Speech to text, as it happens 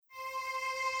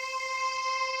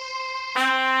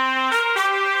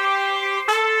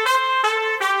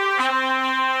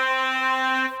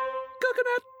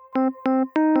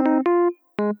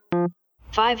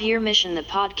5-Year Mission, the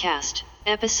podcast,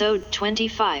 episode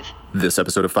 25. This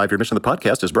episode of 5-Year Mission, the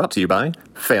podcast, is brought to you by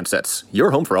Fansets,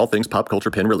 your home for all things pop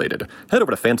culture pin related. Head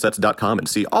over to fansets.com and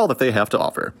see all that they have to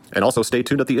offer. And also stay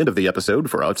tuned at the end of the episode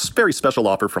for a very special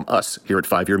offer from us here at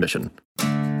 5-Year Mission.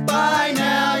 By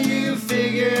now you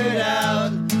figured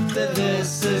out that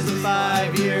this is the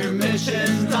 5-Year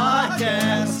Mission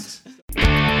podcast.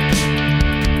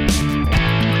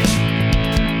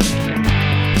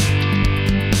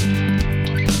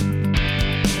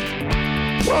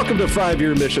 Welcome to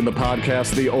 5-Year Mission, the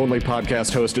podcast, the only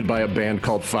podcast hosted by a band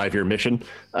called 5-Year Mission.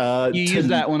 You used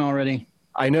that one already.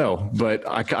 I know, but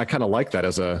I kind of like that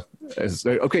as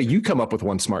okay, you come up with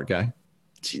one, smart guy.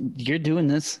 You're doing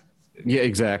this. Yeah,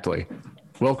 exactly.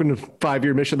 Welcome to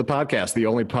 5-Year Mission, the podcast, the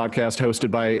only podcast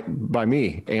hosted by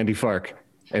me, Andy Fark.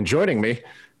 And joining me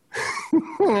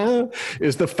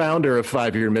is the founder of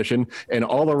 5-Year Mission and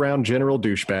all-around general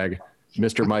douchebag,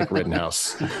 Mr. Mike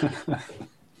Rittenhouse.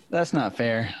 That's not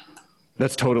fair.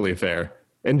 That's totally fair.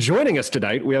 And joining us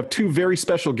tonight, we have two very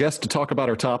special guests to talk about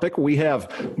our topic. We have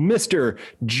Mr.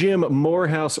 Jim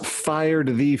Morehouse,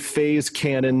 fired the phase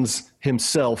cannons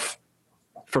himself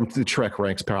from the Trek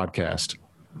Ranks podcast.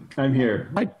 I'm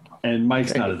here. And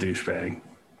Mike's not a douchebag.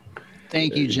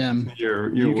 Thank you, Jim.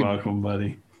 You're welcome,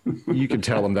 buddy. You can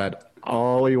tell him that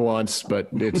all he wants, but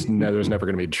there's never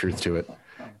going to be truth to it.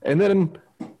 And then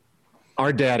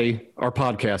our daddy, our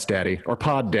podcast daddy, our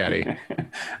pod daddy.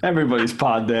 Everybody's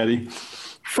pod daddy.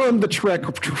 From the Trek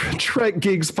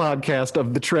Geeks podcast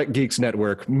of the Trek Geeks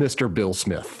Network, Mr. Bill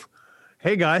Smith.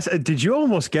 Hey guys, did you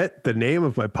almost get the name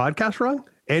of my podcast wrong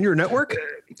and your network?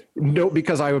 No,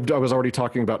 because I was already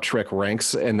talking about Trek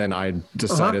Ranks, and then I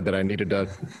decided that I needed to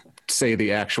say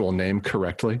the actual name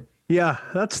correctly. Yeah,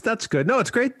 that's good. No, it's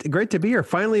great to be here.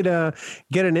 Finally to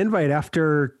get an invite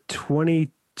after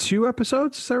 22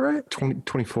 episodes. Is that right?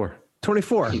 24.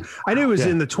 24. I knew it was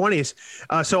in the 20s.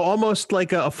 So almost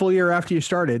like a full year after you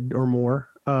started or more.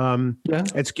 Yeah.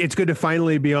 It's good to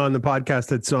finally be on the podcast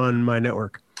that's on my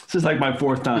network. This is like my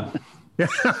fourth time. Yeah,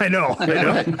 I know.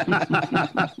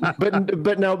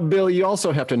 But now, Bill, you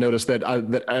also have to notice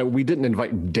that we didn't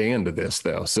invite Dan to this,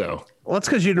 though. So that's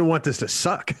because you didn't want this to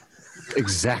suck.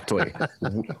 Exactly.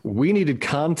 We needed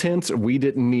content. We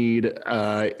didn't need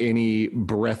any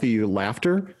breathy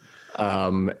laughter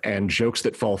and jokes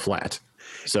that fall flat.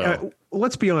 So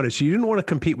let's be honest. You didn't want to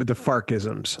compete with the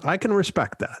Farkisms. I can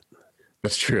respect that.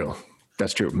 That's true.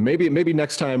 That's true. Maybe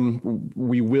next time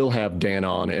we will have Dan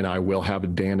on, and I will have a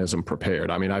Danism prepared.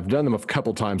 I mean, I've done them a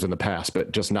couple times in the past,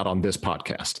 but just not on this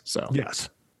podcast. So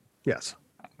yes.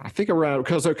 I think around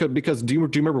because do you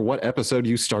remember what episode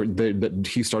that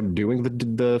he started doing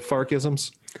the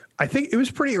Farkisms? I think it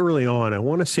was pretty early on. I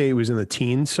want to say it was in the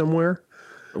teens somewhere.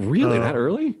 Really, that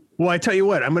early? Well, I tell you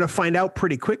what, I'm going to find out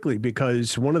pretty quickly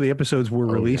because one of the episodes we're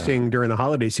releasing during the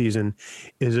holiday season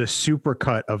is a super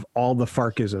cut of all the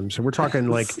Farkisms. So we're talking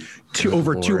like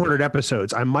over 200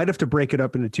 episodes. I might have to break it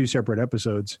up into two separate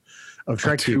episodes of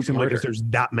Trek Geeks because there's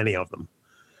that many of them.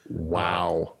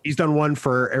 Wow. He's done one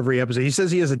for every episode. He says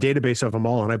he has a database of them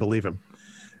all, and I believe him.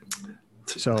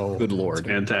 So good Lord.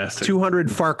 Fantastic.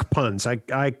 200 Fark puns. I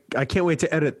can't wait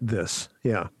to edit this.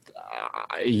 Yeah.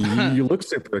 You look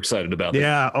super excited about it.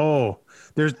 Yeah. Oh,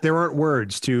 there aren't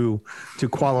words to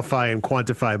qualify and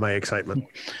quantify my excitement.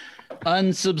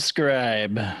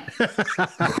 Unsubscribe.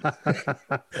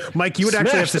 Mike, you would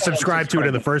actually have to subscribe to it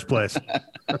in the first place.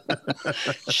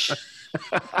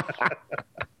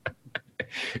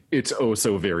 It's oh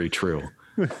so very true.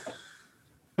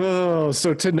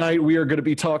 So tonight we are going to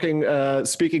be talking,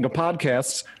 speaking of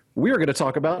podcasts, we are going to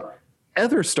talk about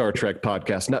other Star Trek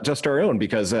podcasts, not just our own,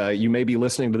 because you may be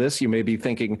listening to this, you may be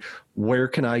thinking, where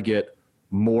can I get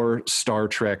more Star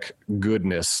Trek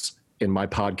goodness in my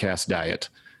podcast diet?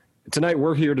 Tonight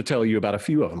we're here to tell you about a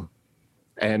few of them.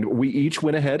 And we each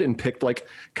went ahead and picked like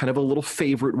kind of a little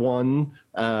favorite one,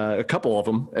 a couple of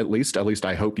them at least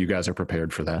I hope you guys are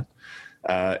prepared for that.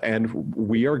 And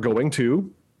we are going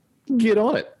to get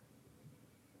on it.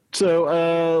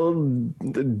 So,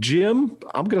 Jim,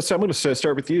 I'm going to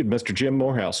start with you, Mr. Jim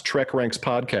Morehouse, Trek Ranks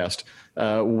podcast.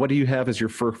 What do you have as your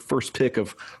first pick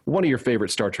of one of your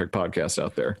favorite Star Trek podcasts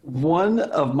out there? One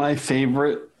of my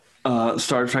favorite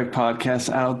Star Trek podcasts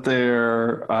out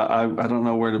there. I don't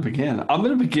know where to begin. I'm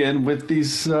going to begin with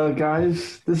these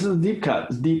guys. This is a deep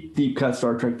cut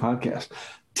Star Trek podcast.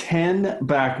 10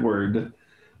 Backward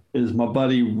is my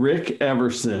buddy Rick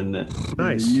Everson,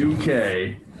 nice.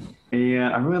 UK. And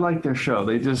I really like their show.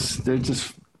 They're just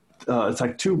it's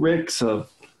like two Ricks, a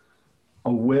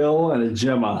Will and a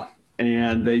Gemma.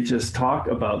 and they just talk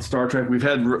about Star Trek. We've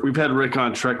had Rick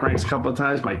on Trek Ranks a couple of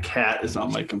times. My cat is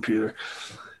on my computer,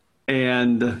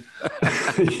 and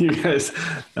you guys,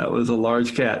 that was a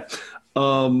large cat.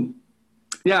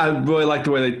 Yeah, I really like the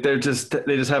way they just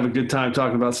have a good time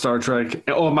talking about Star Trek.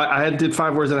 Oh, I did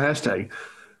 5 words in a hashtag.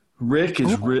 Rick's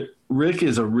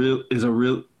a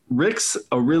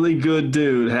really good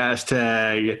dude.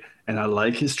 Hashtag, and I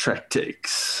like his Trek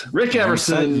takes. Rick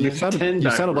Everson. You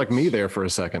sounded like me there for a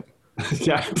second.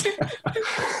 Yeah,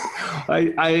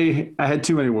 I had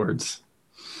too many words.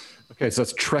 Okay, so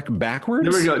it's Trek backwards.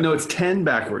 There we go. No, it's 10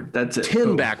 backward. That's it.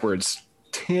 10 backwards.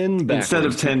 10 backwards instead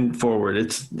of 10 forward.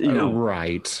 It's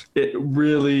right. It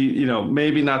really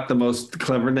maybe not the most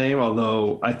clever name,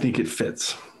 although I think it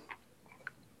fits.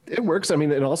 It works. I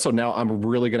mean, and also now I'm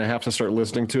really going to have to start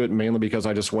listening to it, mainly because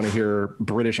I just want to hear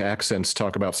British accents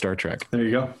talk about Star Trek. There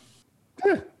you go.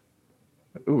 Yeah.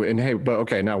 Ooh, and hey, but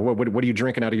okay, now what are you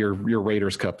drinking out of your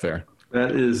Raiders cup there?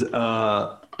 That is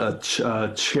a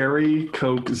cherry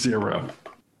Coke Zero.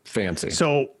 Fancy.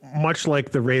 So much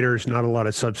like the Raiders, not a lot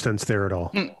of substance there at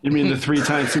all. You mean the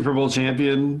 3-time Super Bowl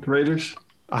champion Raiders?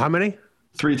 How many?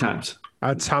 3 times.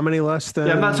 That's how many less than?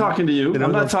 Yeah, I'm not talking to you.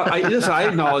 I'm not talking. Yes, I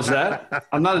acknowledge that.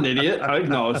 I'm not an idiot. I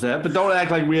acknowledge that. But don't act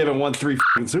like we haven't won 3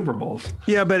 Super Bowls.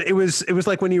 Yeah, but it was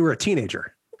like when you were a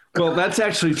teenager. Well, that's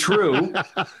actually true,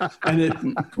 and it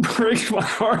breaks my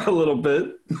heart a little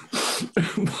bit.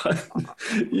 But,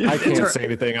 I can't say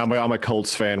anything. I'm a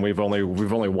Colts fan. We've only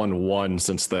won 1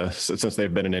 since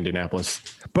they've been in Indianapolis.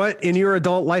 But in your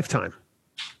adult lifetime,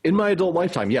 in my adult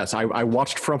lifetime, yes, I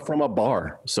watched from a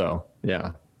bar. So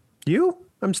yeah,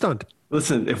 I'm stunned.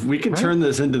 Listen, if we can turn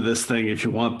this into this thing, if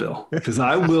you want, Bill, because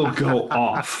I will go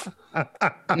off.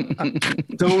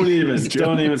 Don't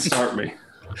even start me.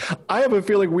 I have a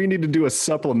feeling we need to do a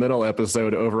supplemental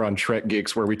episode over on Trek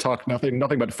Geeks where we talk nothing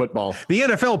but football. The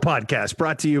NFL podcast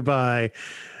brought to you by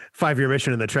 5 Year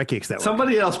Mission and the Trek Geeks Network.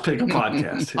 Somebody else pick a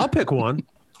podcast. I'll pick one.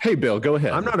 Hey, Bill, go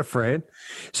ahead. I'm not afraid.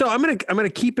 So I'm gonna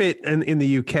keep it in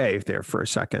the UK there for a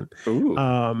second. Ooh.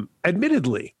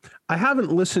 Admittedly, I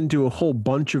haven't listened to a whole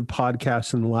bunch of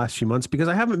podcasts in the last few months because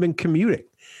I haven't been commuting.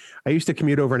 I used to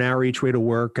commute over an hour each way to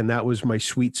work, and that was my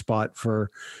sweet spot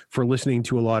for listening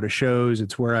to a lot of shows.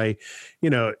 It's where I,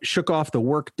 shook off the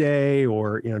work day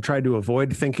or, tried to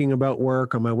avoid thinking about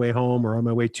work on my way home or on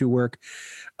my way to work.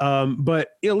 But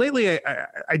lately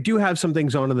I do have some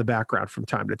things on in the background from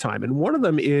time to time. And one of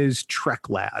them is Trek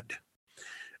Lad.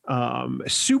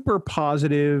 Super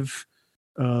positive,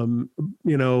 content.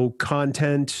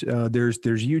 There's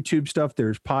YouTube stuff,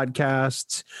 there's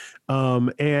podcasts.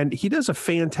 And he does a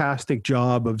fantastic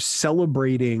job of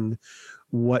celebrating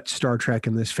what Star Trek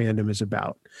and this fandom is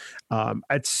about.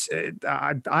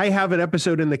 I have an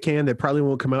episode in the can that probably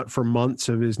won't come out for months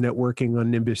of his Networking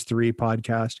on Nimbus 3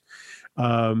 podcast.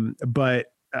 But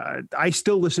I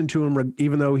still listen to him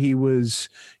even though he was,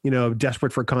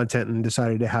 desperate for content and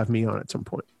decided to have me on at some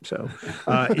point. So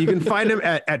you can find him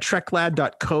at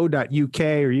treklad.co.uk,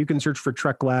 or you can search for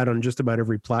Trek Lad on just about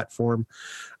every platform.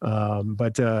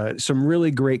 But some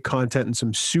really great content and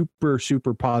some super,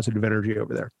 super positive energy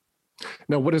over there.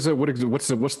 Now, what's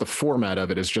the format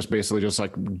of it? Is just basically just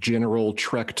like general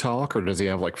Trek talk, or does he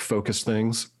have like focused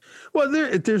things? Well,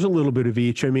 there's a little bit of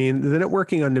each. I mean, the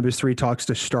Networking on Nimbus 3 talks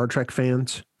to Star Trek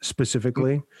fans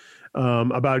specifically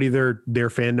about either their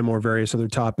fandom or various other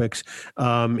topics.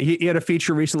 He had a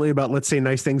feature recently about, let's say,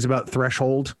 nice things about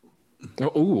Threshold.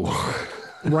 Ooh.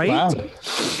 Right? Wow.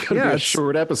 Yeah, a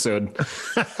short episode.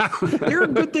 There are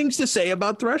good things to say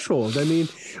about Threshold. I mean,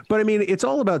 it's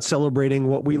all about celebrating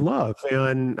what we love.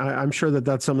 And I'm sure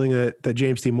that's something that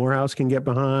James T. Morehouse can get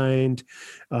behind.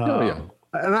 Oh, yeah.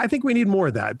 And I think we need more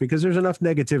of that because there's enough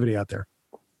negativity out there.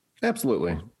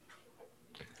 Absolutely.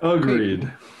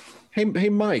 Agreed. Hey,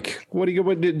 Mike, do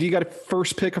you got a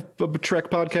first pick of a Trek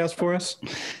podcast for us?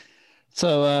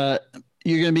 So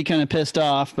you're going to be kind of pissed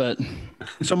off, but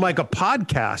so Mike, a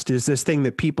podcast is this thing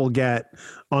that people get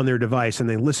on their device and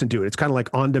they listen to it. It's kind of like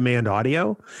on-demand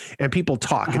audio and people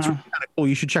talk. It's really kind of cool.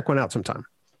 You should check one out sometime.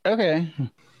 okay.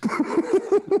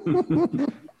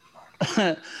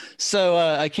 So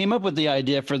I came up with the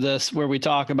idea for this where we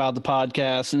talk about the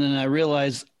podcast, and then I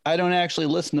realized I don't actually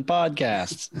listen to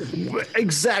podcasts.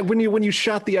 Exactly. When you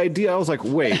shot the idea, I was like,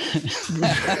 wait.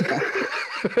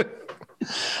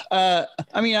 I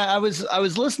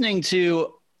was listening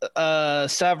to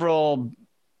several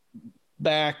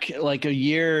back like a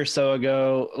year or so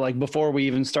ago, like before we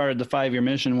even started the 5 Year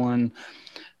Mission one.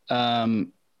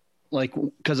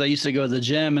 Because I used to go to the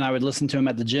gym and I would listen to them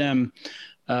at the gym.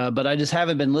 But I just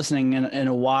haven't been listening in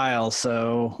a while,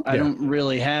 so I don't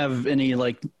really have any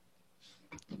like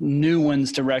new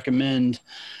ones to recommend.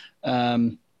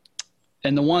 And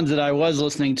the ones that I was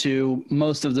listening to,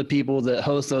 most of the people that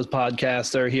host those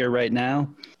podcasts are here right now.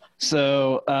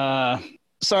 So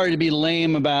sorry to be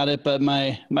lame about it, but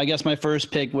I guess my first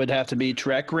pick would have to be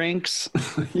Trek Ranks.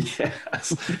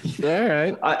 Yes. All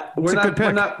right.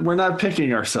 We're not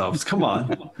picking ourselves. Come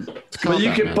on.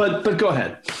 But go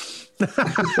ahead.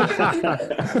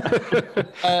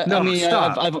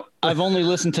 I've only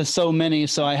listened to so many,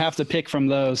 so I have to pick from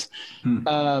those.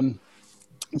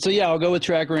 So yeah, I'll go with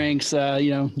Trek Ranks.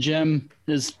 Jim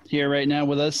is here right now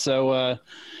with us, so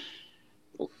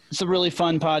it's a really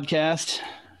fun podcast.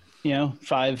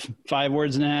 5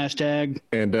 words and a hashtag.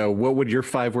 And what would your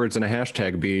 5 words and a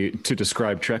hashtag be to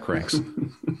describe Trek Ranks?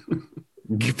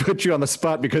 Put you on the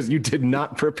spot because you did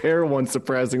not prepare one,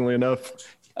 surprisingly enough.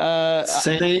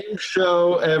 Same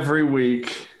show every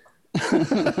week.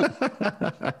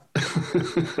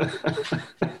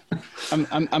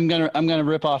 I'm gonna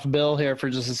rip off Bill here for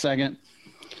just a second.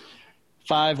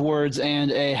 5 words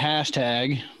and a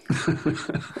hashtag.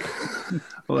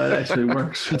 Well, that actually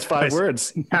works. It's 5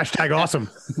 words. Hashtag awesome.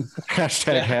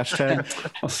 Hashtag.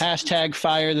 Hashtag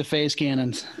fire the face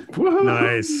cannons. Woo-hoo.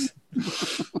 Nice.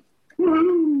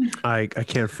 I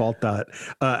can't fault that.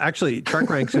 Actually, Trek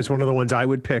Ranks is one of the ones I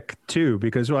would pick too,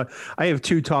 because I have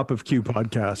 2 top of queue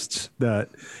podcasts that,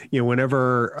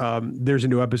 whenever there's a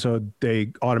new episode,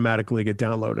 they automatically get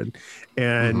downloaded,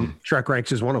 and Trek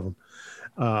Ranks is one of them.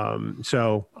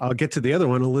 So I'll get to the other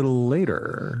one a little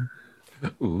later.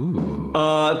 Ooh.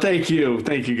 Thank you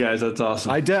guys. That's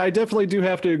awesome. I definitely do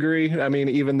have to agree. I mean,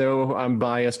 even though I'm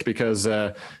biased because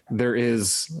there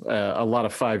is a lot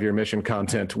of 5-year mission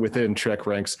content within Trek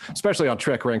Ranks, especially on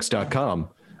TrekRanks.com,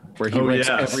 where he ranks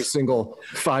every single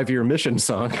 5-year mission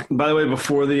song. By the way,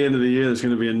 before the end of the year, there's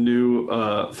going to be a new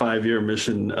 5-year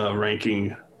mission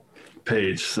ranking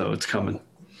page, so it's coming.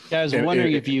 Yeah, I was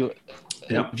wondering if you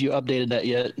updated that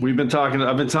yet. I've been talking.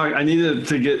 I needed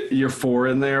to get your 4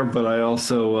 in there, but I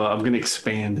also I'm going to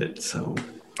expand it. So,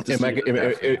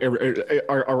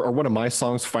 are one of my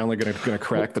songs finally going to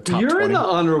crack the top? You're 20? in the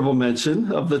honorable mention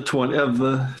of the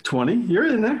 20. You're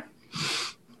in there.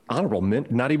 Honorable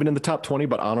mention, not even in the top 20,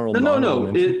 but honorable.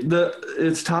 No.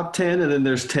 It's top 10, and then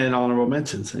there's 10 honorable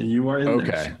mentions, and you are in there.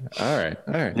 Okay. All right.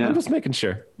 Yeah. I'm just making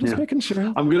sure. Making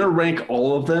sure. I'm going to rank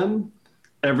all of them.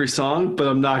 Every song, but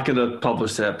I'm not going to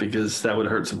publish that because that would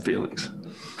hurt some feelings.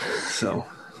 So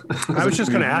I was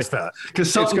just going to ask that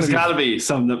because something's got to be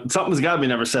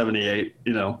number 78.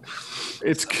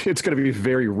 It's going to be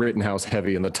very Rittenhouse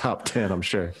heavy in the top 10. I'm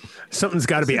sure something's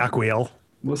got to be Aquiel.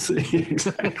 We'll see.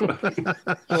 Exactly.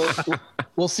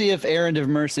 We'll see if Errand of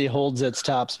Mercy holds its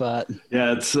top spot.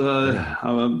 Yeah, it's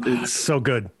so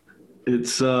good.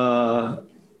 It's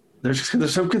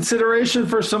there's some consideration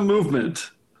for some movement.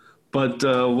 But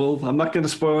I'm not going to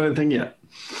spoil anything yet.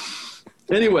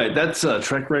 Anyway, that's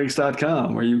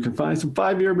TrekRanks.com, where you can find some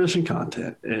 5-year mission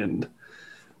content. And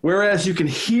whereas you can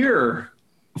hear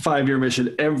 5-year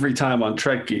mission every time on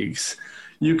Trek Geeks,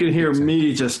 you can hear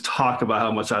me just talk about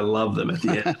how much I love them at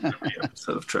the end of every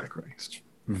episode of Trek Ranks.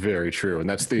 Very true. And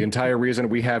that's the entire reason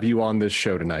we have you on this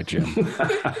show tonight, Jim.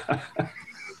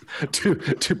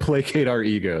 to placate our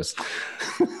egos.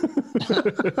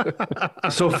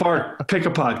 So far, pick a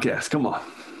podcast. Come on.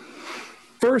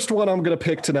 First one I'm going to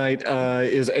pick tonight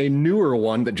is a newer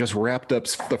one that just wrapped up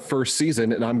the first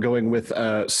season, and I'm going with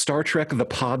Star Trek The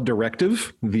Pod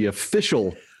Directive, the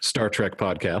official Star Trek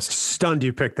podcast. Stunned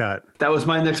you picked that. That was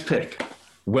my next pick.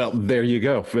 Well, there you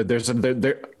go. We got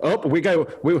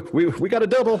a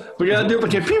double. We got a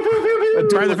duplicate. Pew, pew, pew, pew.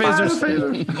 Try the phasers.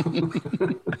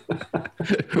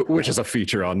 Which is a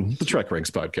feature on the Trek Ranks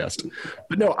podcast.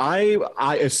 But no, I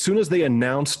as soon as they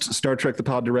announced Star Trek The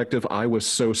Pod Directive, I was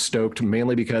so stoked,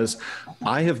 mainly because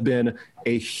I have been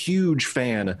a huge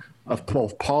fan of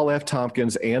both Paul F.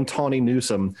 Tompkins and Tawny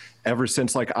Newsome ever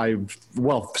since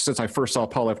since I first saw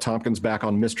Paul F. Tompkins back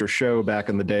on Mr. Show back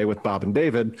in the day with Bob and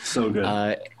David. So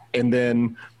good. And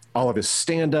then all of his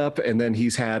stand-up, and then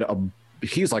he's like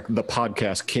the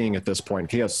podcast king at this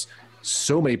point. He has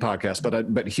so many podcasts,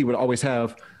 but he would always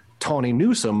have Tawny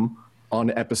Newsome on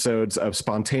episodes of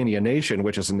Spontanea Nation,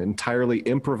 which is an entirely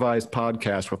improvised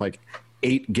podcast with like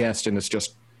 8 guests, and it's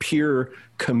just pure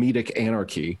comedic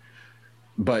anarchy.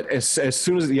 But as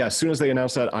soon as they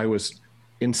announced that, I was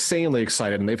insanely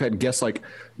excited. And they've had guests like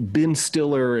Ben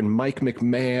Stiller and Mike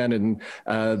McMahon, and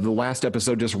the last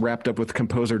episode just wrapped up with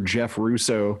composer Jeff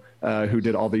Russo, who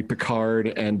did all the Picard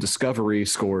and Discovery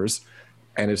scores.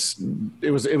 And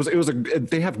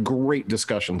they have great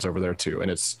discussions over there too, and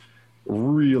it's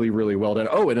really, really well done.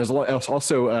 Oh, and as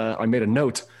also I made a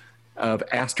note of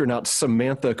astronaut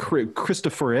Samantha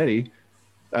Cristoforetti,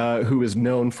 who is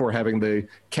known for having the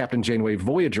Captain Janeway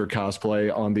Voyager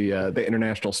cosplay on the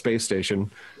International Space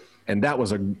Station, and that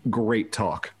was a great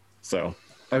talk. So,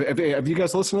 have you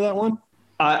guys listened to that one?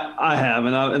 I have,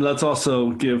 and let's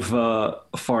also give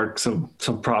Fark some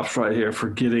props right here for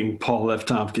getting Paul F.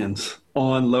 Tompkins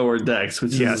on Lower Decks,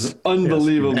 which is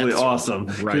unbelievably awesome.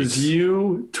 Because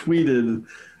you tweeted,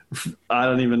 I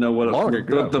don't even know what it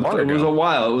was. A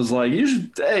while. It was like,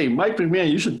 hey, Mike McMahon,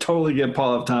 you should totally get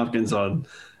Paul F. Tompkins on.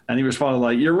 And he responded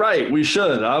like, you're right, we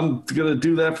should. I'm going to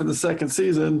do that for the second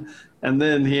season. And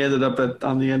then he ended up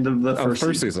on the end of the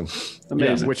first season.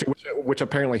 Amazing. Yeah, which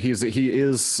apparently he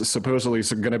is supposedly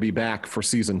going to be back for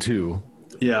season 2.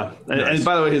 Yeah. And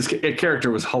by the way, his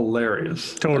character was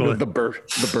hilarious. Totally. The bird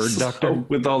doctor.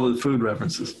 With all the food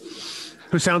references.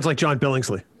 Who sounds like John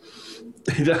Billingsley.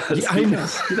 He does. Yeah, I know.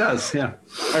 He does, yeah.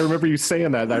 I remember you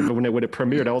saying that when it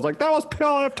premiered. I was like, that was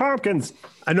Paul F. Tompkins.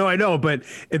 I know, but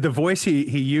the voice he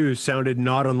used sounded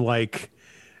not unlike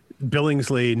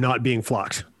Billingsley not being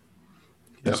Phlox.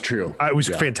 That's true. It was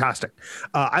fantastic.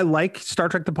 I like Star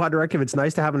Trek The Pod Directive. It's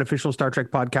nice to have an official Star Trek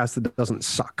podcast that doesn't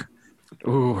suck.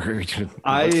 Ooh,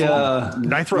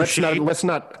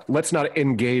 let's not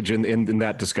engage in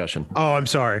that discussion. Oh, I'm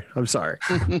sorry.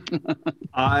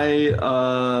 I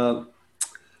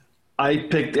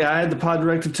had the Pod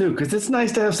Directive too, because it's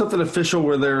nice to have something official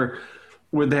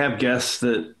where they have guests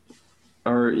that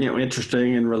are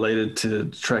interesting and related to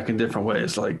Trek in different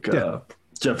ways, like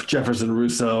Jefferson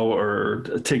Russo or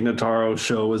Tig Notaro's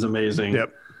show was amazing.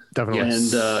 Yep, definitely.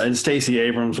 And Stacey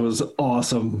Abrams was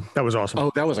awesome. That was awesome.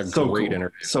 Oh, that was a great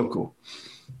interview. So cool.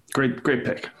 Great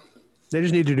pick. They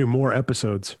just need to do more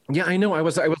episodes. Yeah, I know. I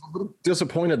was a little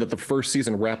disappointed that the first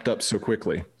season wrapped up so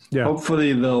quickly. Yeah.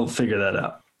 Hopefully they'll figure that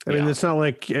out. I mean, it's not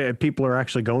like people are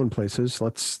actually going places.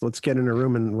 Let's get in a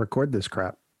room and record this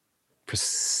crap.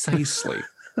 Precisely.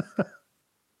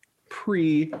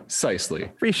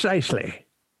 Precisely.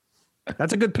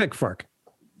 That's a good pick, Fark.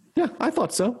 Yeah, I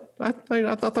thought so. I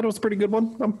thought that was a pretty good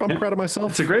one. I'm proud of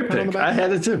myself. It's a great pick. I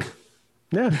had it too.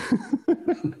 Yeah.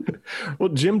 Well,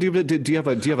 Jim, do you have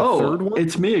a third one?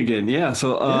 It's me again. Yeah.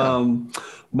 So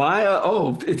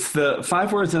it's the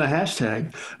 5 words in a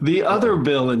hashtag. The other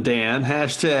Bill and Dan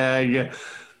hashtag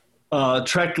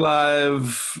Trek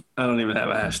Live. I don't even have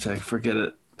a hashtag. Forget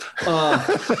it. Sorry,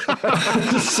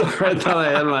 I thought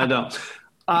I had one. I don't.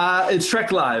 It's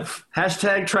Trek Live.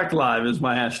 Hashtag Trek Live is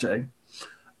my hashtag.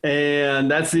 And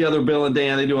that's the other Bill and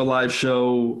Dan. They do a live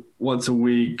show once a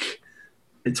week.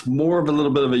 It's more of a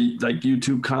little bit of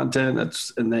YouTube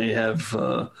content. And they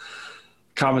have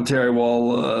commentary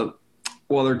while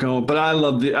they're going. But I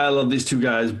love these two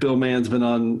guys. Bill Mann's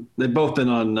they've both been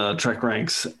on Trek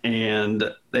Ranks, and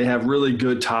they have really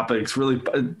good topics. Really,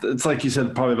 it's like you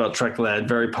said, probably about Trek Lad,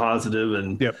 very positive,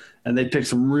 and they pick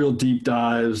some real deep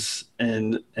dives,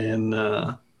 and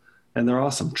they're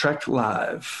awesome. Trek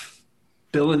Live,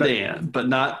 Bill and Dan, but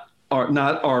not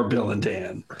our Bill and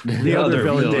Dan. The other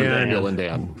Bill and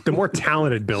Dan. The more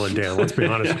talented Bill and Dan, let's be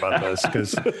honest about this,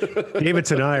 because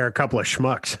Davidson and I are a couple of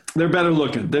schmucks. They're better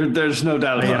looking. There's no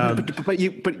doubt about it.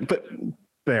 But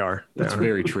they are. That's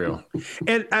very true.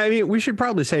 And I mean, we should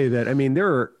probably say that. I mean,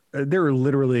 there are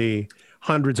literally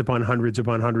hundreds upon hundreds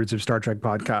upon hundreds of Star Trek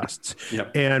podcasts.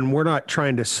 Yep. And we're not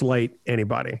trying to slight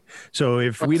anybody. So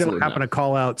if we don't happen to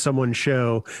call out someone's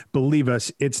show, believe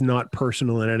us, it's not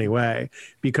personal in any way,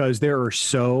 because there are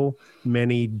so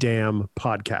many damn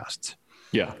podcasts.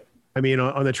 Yeah. I mean,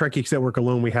 on the Trek Geeks Network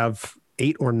alone, we have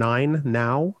 8 or 9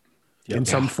 now in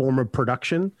some form of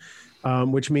production.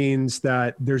 Which means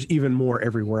that there's even more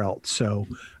everywhere else. So,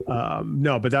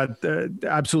 no, but that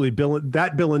absolutely Bill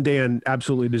and Dan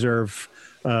absolutely deserve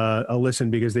a listen,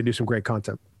 because they do some great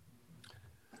content.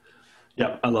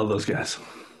 Yeah, I love those guys.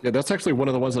 Yeah, that's actually one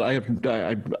of the ones that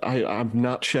I've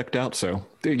not checked out. So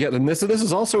yeah, and this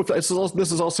is also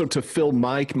to fill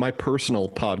my personal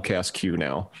podcast queue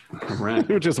now, right?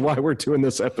 Which is why we're doing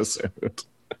this episode.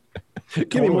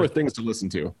 Give me more things to listen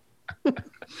to.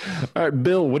 All right,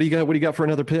 Bill, what do you got for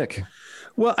another pick?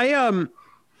 Well, I'm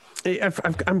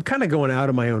kind of going out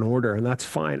of my own order, and that's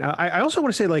fine. I also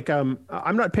want to say,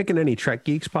 I'm not picking any Trek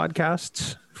Geeks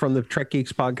podcasts from the Trek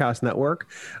Geeks Podcast Network,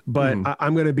 but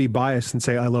I'm going to be biased and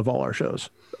say I love all our shows.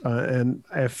 And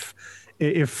if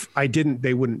I didn't,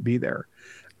 they wouldn't be there.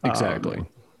 Exactly.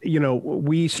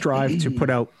 We strive to put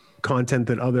out content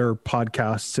that other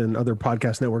podcasts and other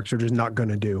podcast networks are just not going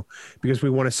to do, because we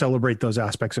want to celebrate those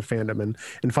aspects of fandom.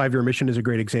 And 5 Year Mission is a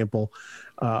great example.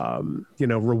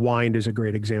 Rewind is a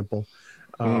great example.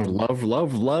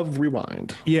 Love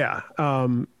Rewind. Yeah.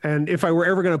 And if I were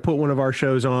ever going to put one of our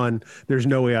shows on, there's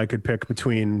no way I could pick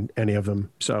between any of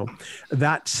them. So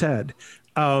that said,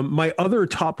 my other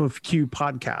top of queue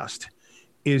podcast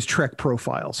is Trek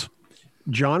Profiles.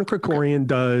 John Krikorian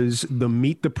does the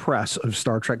Meet the Press of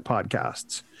Star Trek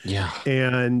podcasts. Yeah.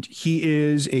 And he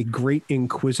is a great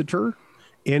inquisitor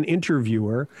and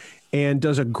interviewer and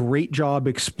does a great job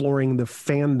exploring the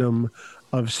fandom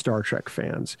of Star Trek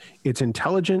fans. It's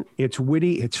intelligent, it's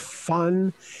witty, it's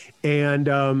fun. And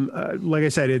like I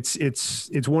said,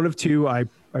 it's one of two I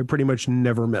pretty much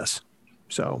never miss.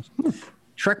 So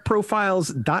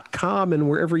trekprofiles.com and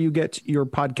wherever you get your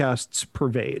podcasts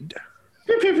pervade.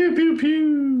 Pew, pew, pew, pew,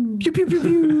 pew. Pew, pew, pew,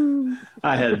 pew.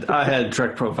 I had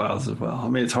Trek Profiles as well. I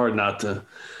mean, it's hard not to.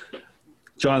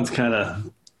 John's kind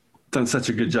of done such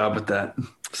a good job with that.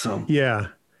 So Yeah.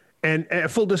 And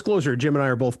full disclosure, Jim and I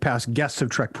are both past guests of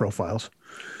Trek Profiles.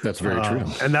 That's very true.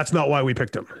 And that's not why we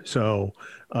picked him. So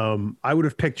I would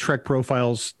have picked Trek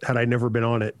Profiles had I never been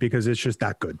on it because it's just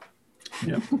that good.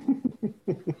 yeah.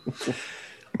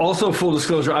 Also, full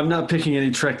disclosure, I'm not picking any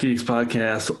Trek Geeks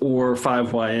podcasts or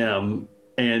 5YM,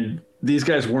 and these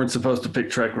guys weren't supposed to pick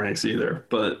Trek Ranks either,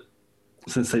 but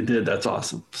since they did, that's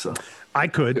awesome. So I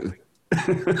could.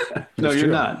 no, you're true.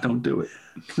 not. Don't do it.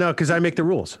 No, because I make the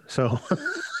rules. So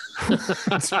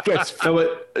That's No,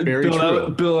 but Very true.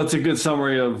 Bill, that's a good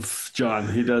summary of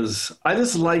John. He does. I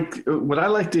just like what I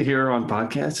like to hear on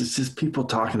podcasts is just people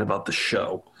talking about the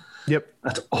show. yep.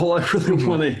 That's all I really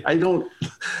want to.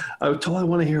 That's all I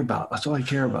want to hear about. That's all I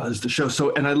care about is the show.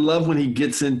 So, and I love when he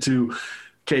gets into,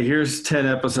 okay, here's 10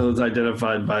 episodes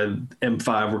identified by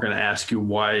M5. We're going to ask you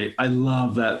why. I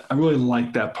love that. I really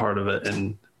like that part of it.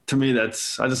 And to me, I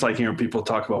just like hearing people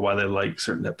talk about why they like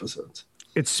certain episodes.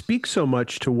 It speaks so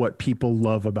much to what people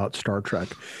love about Star Trek.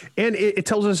 And it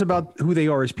tells us about who they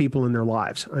are as people in their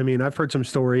lives. I mean, I've heard some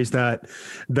stories that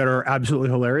are absolutely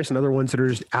hilarious and other ones that are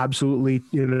just absolutely,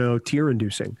 tear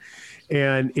inducing.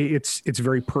 And it's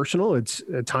very personal. It's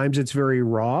at times it's very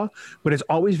raw, but it's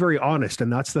always very honest.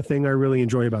 And that's the thing I really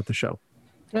enjoy about the show.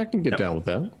 I can get down with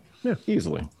that. Yeah.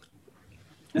 Easily.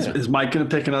 Is Mike going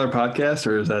to pick another podcast,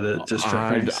 or is that it? Just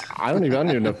Trek Ranks? I don't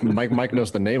even know if Mike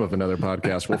knows the name of another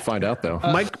podcast. We'll find out though.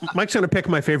 Mike's going to pick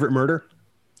my favorite murder.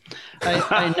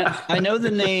 I know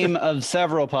the name of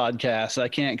several podcasts. I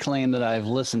can't claim that I've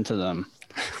listened to them.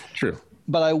 True.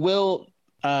 But I will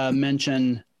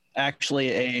mention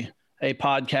actually a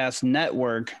podcast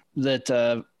network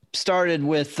that started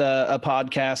with a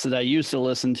podcast that I used to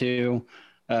listen to,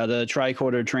 the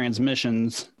Tricorder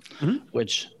Transmissions,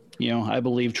 which I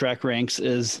believe Trek Ranks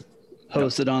is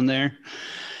hosted on there.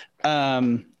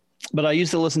 But I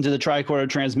used to listen to the Tricorder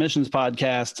Transmissions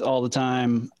podcast all the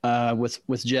time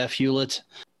with Jeff Hewlett.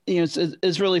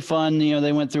 It's really fun.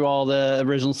 They went through all the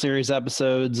original series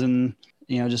episodes and,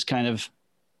 just kind of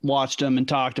watched them and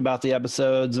talked about the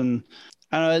episodes. And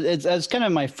I don't know, it's kind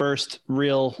of my first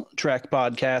real Trek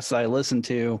podcast I listened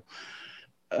to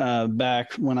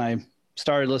back when I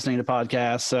started listening to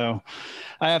podcasts. So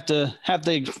I have to,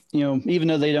 even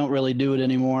though they don't really do it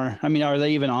anymore. I mean, are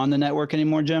they even on the network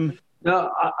anymore, Jim?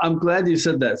 No, I'm glad you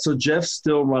said that. So Jeff's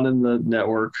still running the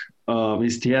network.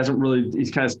 He's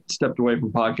kind of stepped away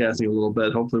from podcasting a little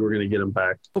bit. Hopefully we're going to get him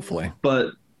back. Hopefully.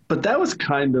 But that was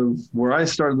kind of where I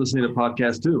started listening to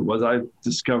podcasts too, was I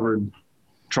discovered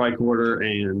Tricorder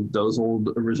and those old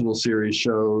original series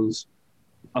shows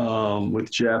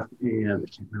with Jeff and I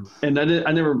can't remember.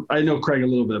 And I know Craig a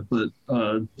little bit, but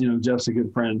Jeff's a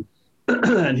good friend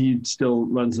and he still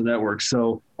runs the network.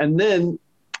 So, and then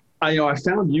I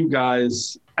found you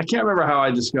guys. I can't remember how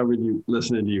I discovered you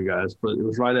listening to you guys, but it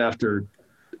was right after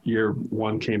year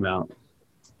one came out.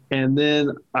 And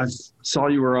then I saw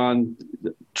you were on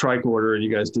Tricorder and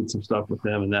you guys did some stuff with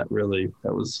them. And that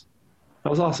was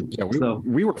awesome. Yeah, So,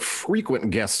 we were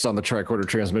frequent guests on the Tricorder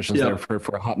Transmissions there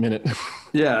for a hot minute.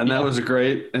 yeah, and that was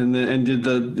great. And then did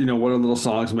the what are little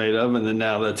songs made of? And then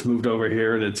now that's moved over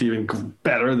here, and it's even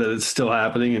better that it's still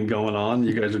happening and going on.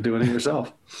 You guys are doing it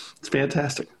yourself. It's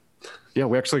fantastic. Yeah,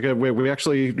 we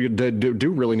actually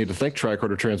do really need to thank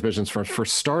Tricorder Transmissions for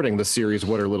starting the series.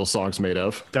 What are little songs made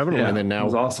of? Definitely. And then now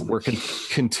awesome. We're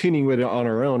continuing it on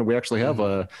our own. We actually have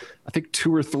I think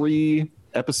 2 or 3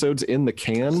 episodes in the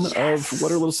can of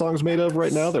What Are Little Songs Made Of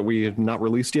right now that we have not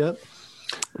released yet.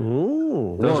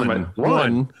 Ooh,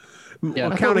 One.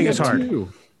 Yeah, counting is hard.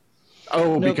 2.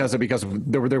 Oh, nope. because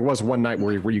there was one night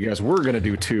where you guys were going to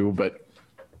do 2, but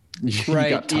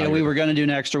right. Yeah, we were going to do an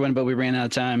extra one, but we ran out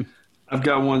of time. I've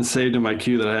got one saved in my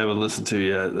queue that I haven't listened to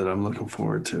yet that I'm looking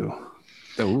forward to.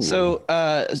 Ooh. So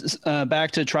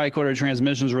back to tricorder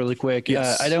transmissions really quick.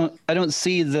 Yes. I don't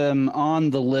see them on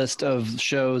the list of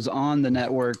shows on the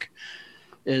network.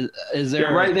 Is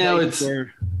there right now place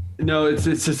where- No, it's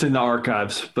just in the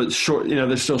archives, but short.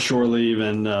 There's still Shore Leave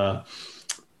and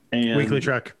Weekly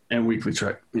Trek. and Weekly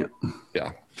Trek. Yeah,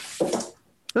 Yeah.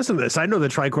 Listen to this. I know the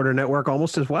Tricorder Network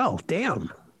almost as well.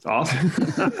 Damn. awesome.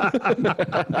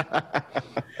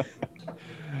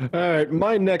 All right,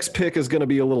 my next pick is going to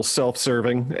be a little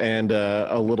self-serving and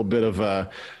a little bit of,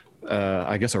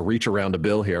 I guess, a reach around to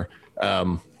Bill here.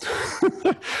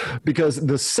 Because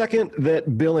the second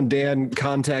that Bill and Dan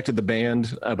contacted the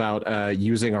band about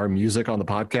using our music on the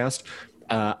podcast,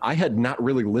 I had not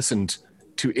really listened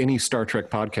to any Star Trek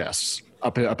podcasts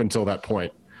up until that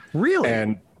point. Really?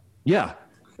 And yeah,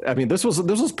 I mean, this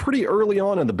was pretty early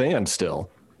on in the band still.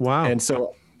 Wow. And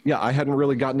so, yeah, I hadn't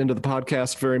really gotten into the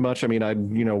podcast very much. I mean, I'd,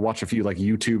 watch a few like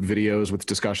YouTube videos with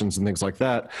discussions and things like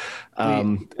that.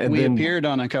 we then, appeared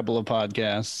on a couple of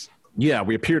podcasts. yeah,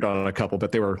 we appeared on a couple,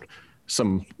 but they were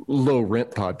some low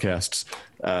rent podcasts.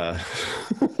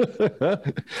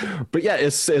 But yeah,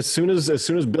 as soon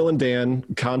as Bill and Dan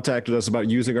contacted us about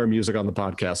using our music on the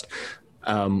podcast,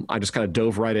 I just kind of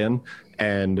dove right in.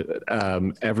 And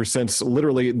ever since,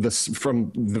 literally,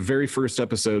 from the very first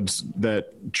episodes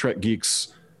that Trek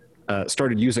Geeks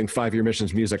started using 5 Year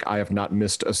Missions music, I have not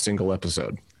missed a single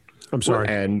episode. I'm sorry.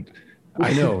 And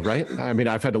I know, right? I mean,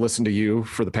 I've had to listen to you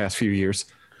for the past few years.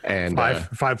 And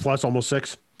 5 plus, almost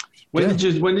 6. When did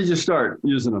you start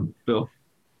using them, Bill?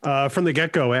 From the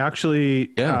get-go.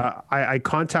 I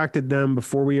contacted them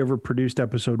before we ever produced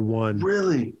episode 1.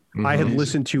 Really? I had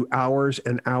listened to hours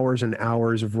and hours and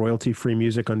hours of royalty-free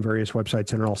music on various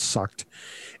websites, and it all sucked.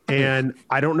 And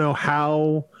I don't know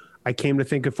how I came to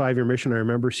think of 5 Year Mission. I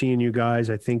remember seeing you guys,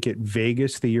 I think, at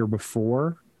Vegas the year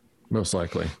before. most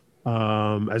likely.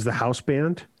 As the house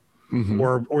band.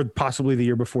 Or possibly the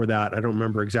year before that. I don't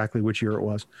remember exactly which year it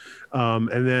was.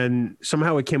 And then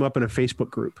somehow it came up in a Facebook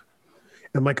group.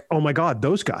 I'm like, oh my God,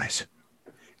 those guys.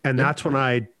 And that's when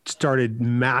I started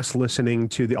mass listening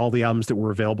to all the albums that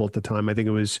were available at the time. I think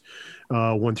it was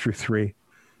 1 through 3.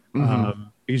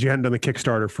 Because you hadn't done the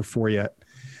Kickstarter for 4 yet.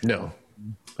 No.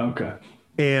 Okay.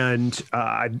 And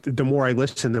the more I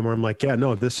listen, the more I'm like, yeah,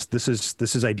 no, this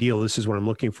is ideal. This is what I'm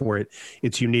looking for.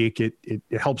 It's unique. It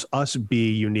helps us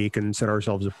be unique and set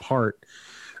ourselves apart.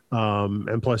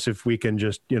 And plus, if we can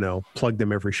just plug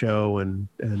them every show and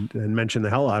mention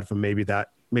the hell out of them, maybe that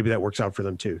works out for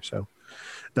them too. So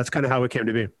that's kind of how it came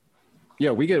to be.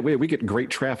 Yeah, we get great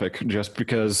traffic just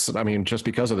because of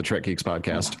the Trek Geeks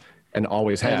podcast, and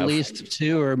always have. At least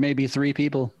 2 or maybe 3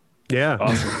 people. Yeah.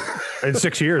 Awesome. In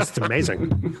 6 years, it's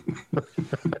amazing.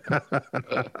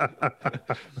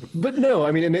 But no,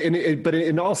 I mean,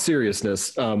 in all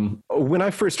seriousness, when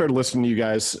I first started listening to you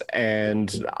guys,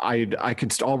 and I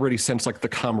could already sense like the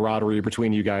camaraderie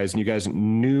between you guys, and you guys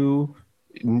knew,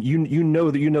 you know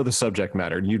the subject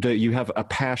matter. You have a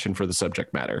passion for the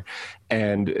subject matter,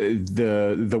 and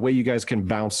the way you guys can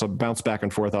bounce back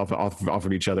and forth off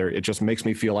of each other, it just makes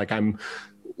me feel like I'm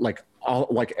like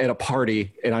at a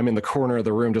party and I'm in the corner of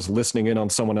the room just listening in on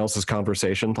someone else's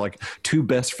conversation, like 2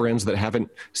 best friends that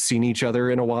haven't seen each other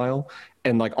in a while,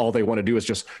 and like all they want to do is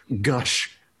just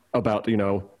gush about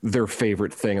their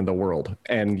favorite thing in the world.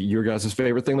 And your guys'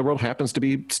 favorite thing in the world happens to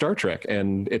be Star Trek,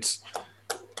 and it's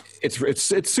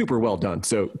super well done.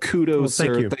 So kudos, well,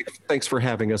 sir. Thanks for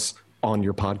having us on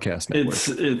your podcast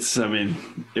network. I mean,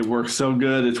 it works so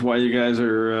good. It's why you guys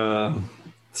are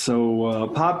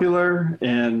so popular,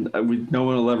 and no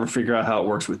one will ever figure out how it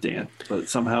works with Dan, but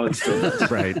somehow it's still does.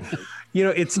 Right.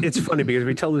 It's funny because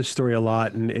we tell this story a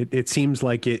lot, and it seems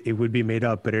like it would be made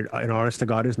up, but it, in honest to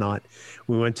God, is not.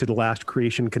 We went to the last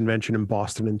Creation Convention in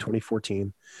Boston in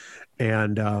 2014,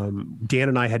 and Dan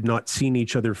and I had not seen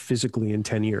each other physically in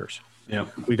 10 years. Yeah,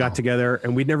 we got together,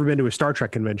 and we'd never been to a Star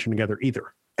Trek convention together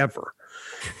either, ever.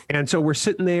 And so we're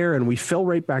sitting there, and we fell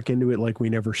right back into it like we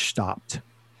never stopped.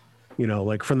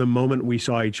 Like from the moment we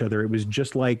saw each other, it was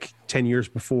just like 10 years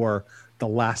before the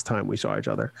last time we saw each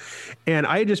other. And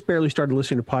I had just barely started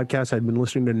listening to podcasts. I'd been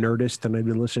listening to Nerdist, and I'd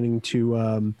been listening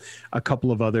to a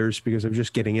couple of others because I was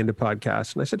just getting into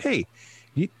podcasts. And I said, hey,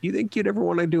 you think you'd ever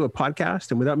want to do a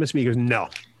podcast? And without missing me, he goes, no.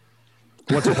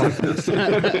 What's a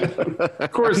podcast?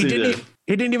 Of course he did.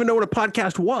 He didn't even know what a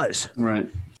podcast was. Right.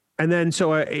 And then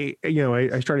so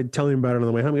I started telling him about it on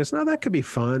the way home. He goes, no, that could be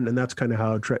fun. And that's kind of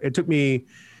how it took me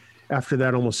after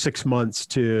that almost 6 months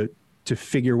to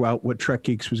figure out what Trek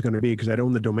Geeks was going to be, because I'd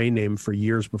owned the domain name for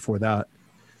years before that.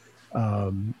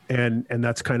 And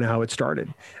that's kind of how it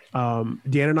started. Dan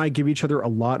and I give each other a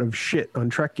lot of shit on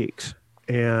Trek Geeks.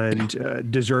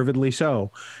 and deservedly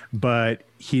so. But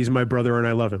he's my brother, and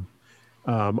I love him.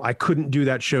 I couldn't do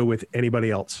that show with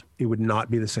anybody else. It would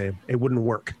not be the same. It wouldn't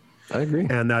work. I agree.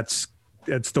 And that's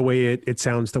the way it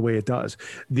sounds, the way it does.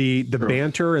 The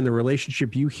banter and the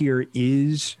relationship you hear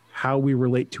is how we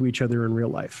relate to each other in real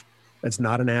life. It's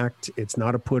not an act. It's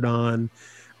not a put on.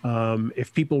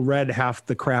 If people read half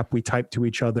the crap we type to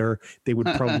each other, they would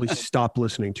probably stop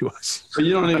listening to us. But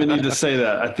you don't even need to say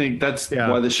that. I think that's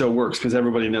why the show works, because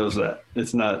everybody knows that.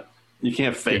 It's not, you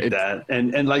can't fake that.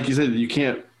 And like you said, you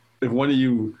can't, if one of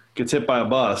you gets hit by a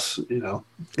bus,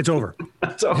 it's over.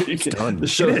 That's all you can. Done. The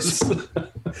show is.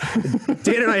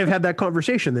 Dan and I have had that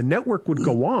conversation. The network would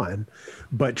go on,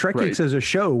 but Trek Geeks as a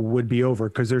show would be over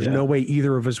because there's no way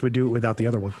either of us would do it without the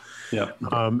other one. Yeah.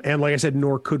 And like I said,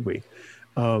 nor could we.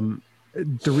 The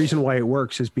reason why it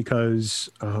works is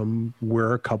because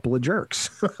we're a couple of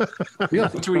jerks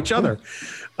to each other,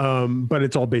 but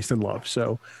it's all based in love.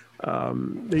 So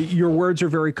your words are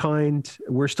very kind.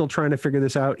 We're still trying to figure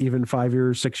this out, even 5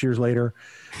 years, 6 years later.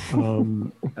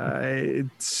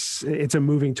 It's a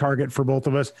moving target for both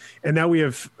of us. And now we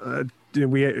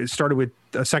started with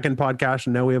a second podcast,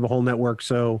 and now we have a whole network.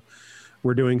 So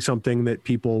we're doing something that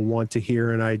people want to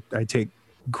hear, and I take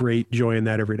great joy in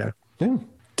that every day. Yeah,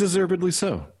 deservedly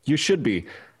so. You should be.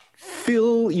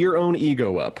 Fill your own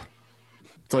ego up.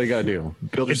 That's all you got to do.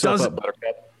 Build yourself up,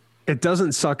 Buttercup. It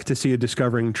doesn't suck to see a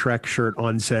Discovering Trek shirt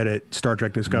on set at Star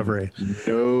Trek Discovery.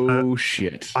 No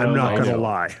shit. I'm not going to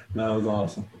lie. That was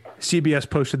awesome. CBS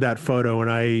posted that photo,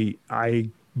 and I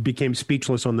became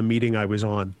speechless on the meeting I was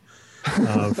on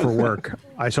for work.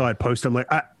 I saw it post. I'm like,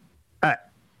 I'll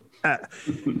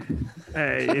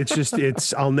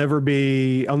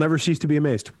never cease to be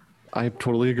amazed. I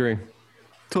totally agree.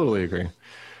 Totally agree.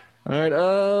 All right,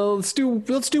 let's do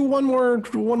one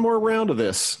more round of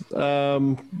this.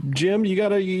 Jim, you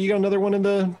got another one in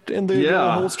the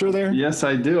holster there? Yes,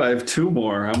 I do. I have two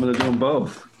more. I'm going to do them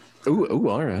both. Ooh,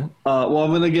 all right. Well, I'm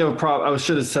going to give a prop. I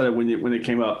should have said it when it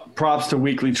came up. Props to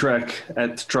Weekly Trek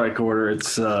at Tricorder.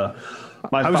 It's my.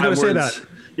 I was going to say that.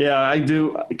 Yeah, I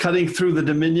do. Cutting through the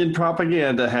Dominion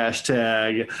propaganda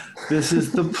hashtag. This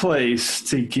is the place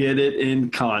to get it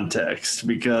in context,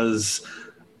 because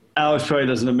Alex probably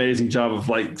does an amazing job of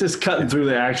just cutting through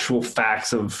the actual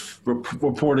facts of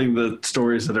reporting the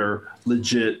stories that are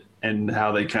legit and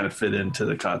how they kind of fit into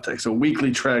the context. So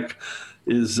Weekly Trek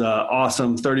is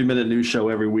awesome. 30-minute news show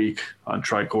every week on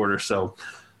Tricorder. So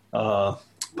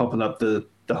pumping up the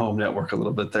home network a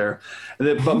little bit there.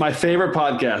 But my favorite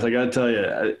podcast, I got to tell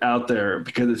you, out there,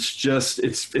 because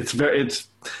it's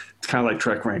kind of like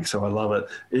Trek Rank, so I love it,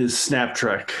 is Snap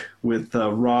Trek with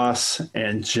Ross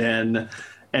and Jen.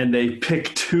 And they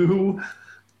pick two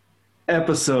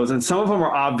episodes, and some of them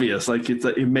are obvious,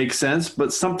 it makes sense,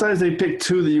 but sometimes they pick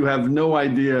two that you have no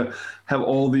idea have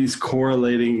all these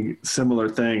correlating similar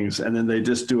things, and then they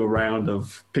just do a round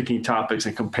of picking topics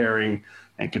and comparing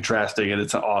and contrasting, and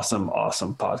it's an awesome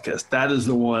podcast. That is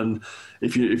the one.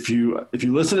 If you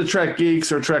listen to Trek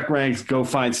Geeks or Trek Ranks, go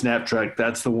find Snap Trek.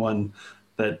 That's the one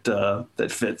that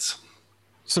fits.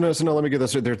 So no, let me get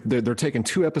this. They're taking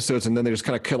two episodes, and then they just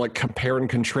kind of compare and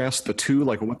contrast the two,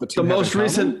 like what the two.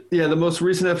 The most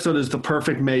recent episode is The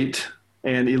Perfect Mate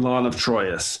and Elan of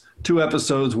Troyes. Two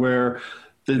episodes where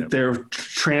they're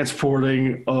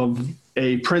transporting of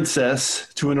a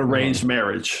princess to an arranged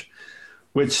marriage,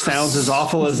 which sounds as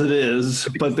awful as it is,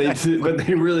 but they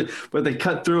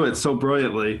cut through it so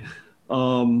brilliantly.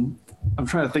 I'm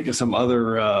trying to think of some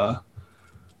other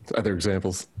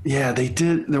examples. Yeah, they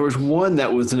did. There was one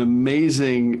that was an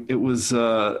amazing. It was.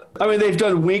 They've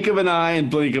done Wink of an Eye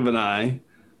and Blink of an Eye.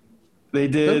 They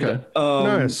did. Okay.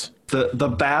 Nice. The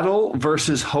battle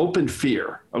versus hope and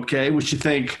fear. Okay, which you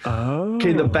think? Oh.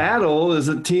 Okay, the battle is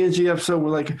a TNG episode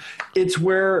where it's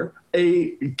where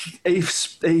a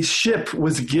ship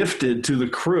was gifted to the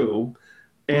crew,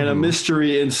 and a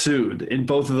mystery ensued in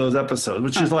both of those episodes.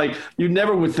 Which is you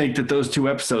never would think that those two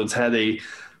episodes had a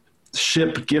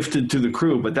ship gifted to the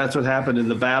crew, but that's what happened in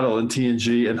the battle in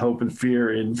TNG and Hope and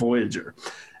Fear in Voyager.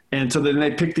 And so then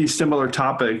they pick these similar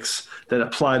topics that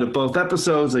apply to both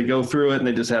episodes. They go through it and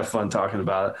they just have fun talking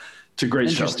about it. It's a great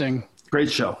Interesting. show.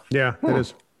 Great show. Yeah, it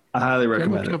is. I highly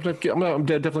recommend it. I'm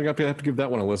definitely going to have to give that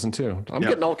one a listen too. I'm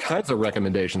getting all kinds of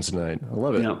recommendations tonight. I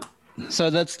love it. Yeah. So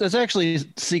that's actually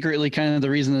secretly kind of the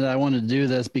reason that I wanted to do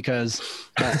this, because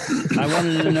I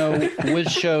wanted to know which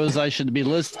shows I should be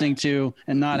listening to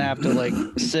and not have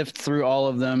to sift through all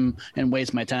of them and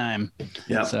waste my time.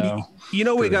 Yeah. So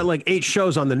we got 8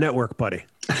 shows on the network, buddy.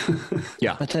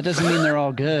 Yeah. But that doesn't mean they're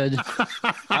all good.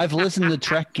 I've listened to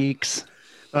Trek Geeks.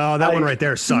 Oh, that one right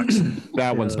there sucks.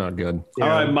 That one's not good. All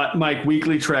right, Mike,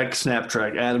 weekly Trek, snap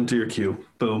track. Add them to your queue.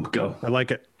 Boom, go. I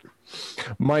like it.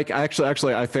 Mike,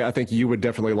 actually, I think you would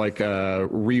definitely like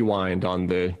Rewind on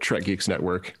the Trek Geeks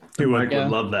Network. Mike would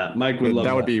love that. Mike would love that.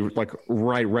 That would be like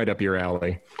right up your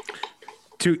alley.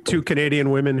 Two Canadian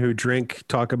women who drink,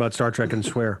 talk about Star Trek, and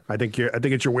swear. I think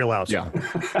it's your wheelhouse. Yeah.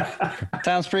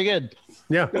 Sounds pretty good.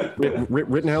 Yeah.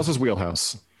 Rittenhouse's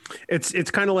wheelhouse.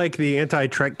 It's kind of like the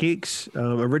anti-Trek geeks.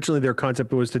 Originally, their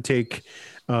concept was to take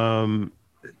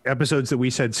episodes that we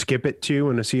said skip it to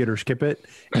and a see it or skip it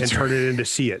and turn it into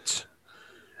see it.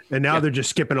 And now they're just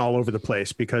skipping all over the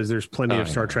place because there's plenty of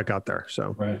Star Trek out there.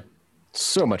 So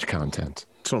so much content.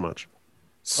 So much.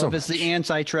 So if it's the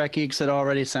anti-Trek geeks, it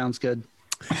already sounds good.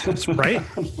 Right.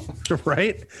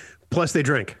 Right. Plus they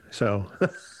drink. So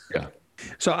yeah.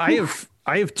 So I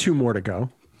have two more to go.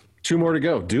 Two more to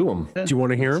go. Do them. Do you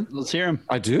want to hear them? Let's hear them.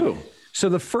 I do. So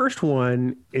the first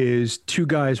one is Two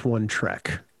Guys, One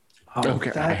Trek.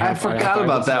 Okay. I forgot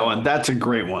about that one. That's a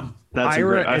great one.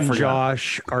 Ira and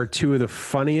Josh are two of the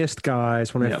funniest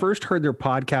guys. When I first heard their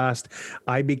podcast,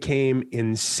 I became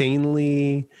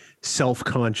insanely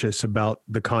self-conscious about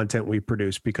the content we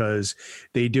produce because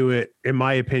they do it, in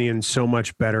my opinion, so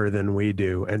much better than we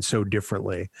do and so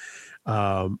differently.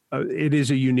 It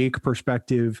is a unique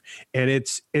perspective and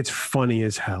it's funny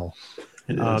as hell.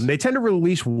 They tend to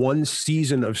release one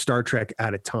season of Star Trek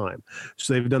at a time.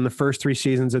 So they've done the first 3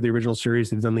 seasons of the original series.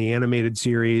 They've done the animated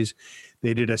series.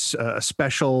 They did a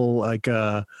special like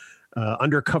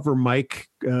undercover Mike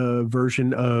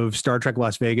version of Star Trek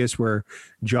Las Vegas where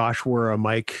Josh wore a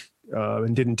mic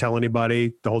and didn't tell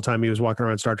anybody the whole time he was walking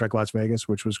around Star Trek Las Vegas,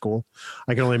 which was cool.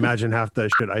 I can only imagine half the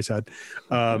shit I said.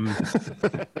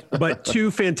 But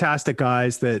two fantastic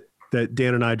guys that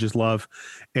Dan and I just love,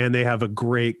 and they have a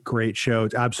great show.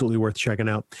 It's absolutely worth checking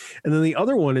out. And then the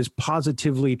other one is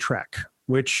Positively Trek,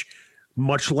 which,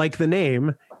 much like the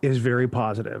name, is very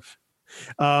positive.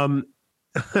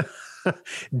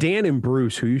 Dan and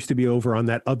Bruce, who used to be over on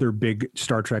that other big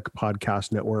Star Trek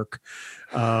podcast network,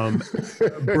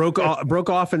 broke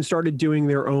off and started doing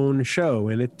their own show,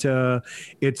 and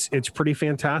it's pretty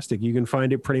fantastic. You can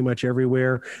find it pretty much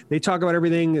everywhere. They talk about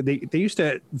everything. They used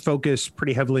to focus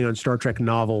pretty heavily on Star Trek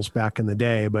novels back in the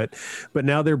day, but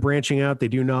now they're branching out. They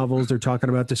do novels. They're talking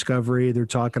about Discovery. They're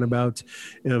talking about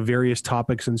various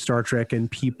topics in Star Trek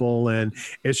and people, and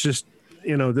it's just.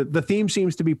 The theme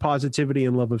seems to be positivity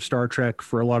and love of Star Trek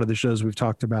for a lot of the shows we've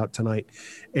talked about tonight.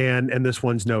 And this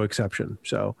one's no exception.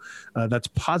 So that's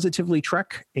Positively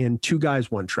Trek and Two Guys,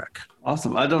 One Trek.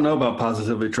 Awesome. I don't know about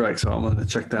Positively Trek, so I'm going to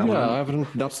check that one out.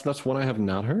 Yeah, that's one I have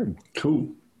not heard. Cool.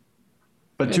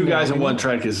 But Two Guys and One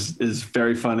Trek is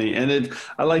very funny. And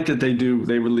I like that they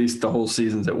release the whole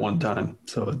seasons at one time.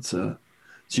 So it's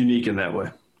unique in that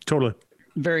way. Totally.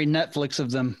 Very Netflix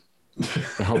of them.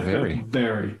 How very.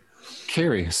 Very.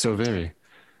 Carrie, so very.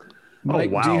 Mike,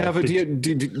 wow. Do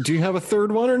you have a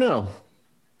third one or no?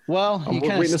 Well, you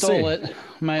kind of stole it.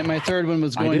 My third one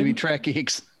was going to be Trek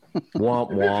Geeks.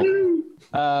 Womp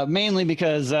womp. Mainly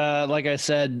because, like I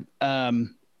said,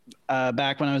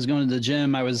 back when I was going to the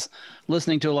gym, I was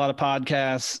listening to a lot of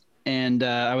podcasts, and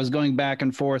I was going back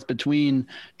and forth between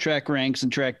Trek Ranks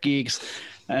and Trek Geeks.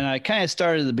 And I kind of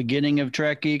started at the beginning of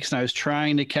Trek Geeks, and I was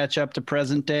trying to catch up to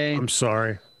present day. I'm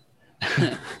sorry.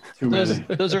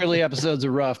 Those early episodes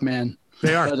are rough, man.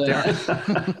 They are. But,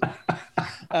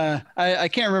 I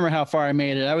can't remember how far I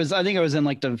made it. I think I was in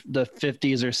like the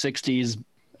 50s or 60s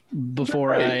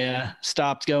before I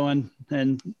stopped going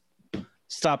and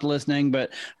stopped listening.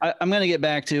 But I'm going to get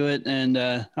back to it, and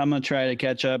I'm going to try to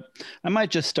catch up. I might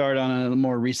just start on a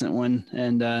more recent one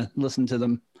and listen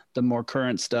to the more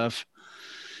current stuff.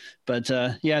 But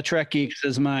Trek Geeks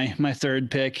is my third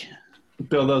pick.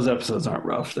 Bill, those episodes aren't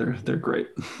rough. They're great.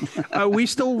 We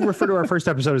still refer to our first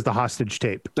episode as the hostage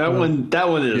tape. That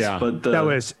one is. Yeah. But that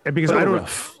was because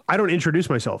I don't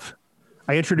introduce myself.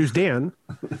 I introduce Dan,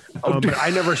 but I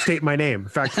never state my name. In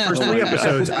fact, the first 3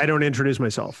 episodes, I don't introduce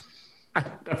myself.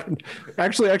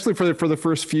 Actually, for the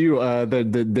first few,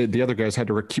 the other guys had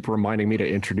to keep reminding me to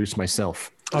introduce myself.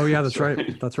 Oh yeah, that's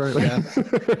right. That's right. Yeah.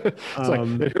 It's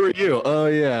like, who are you? Oh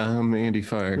yeah, I'm Andy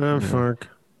Fark. Oh fuck.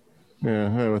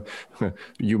 Yeah,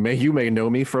 you may know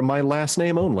me from my last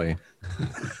name only.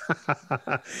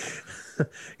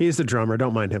 He's the drummer.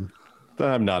 Don't mind him.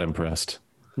 I'm not impressed.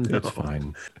 No. It's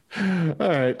fine. All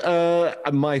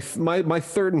right. My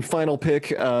third and final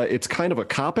pick. It's kind of a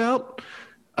cop out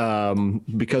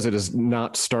because it is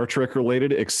not Star Trek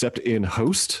related, except in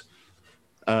host.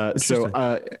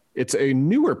 It's a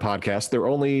newer podcast. They're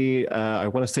only, I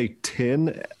want to say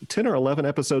 10 or 11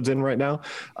 episodes in right now.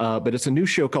 But it's a new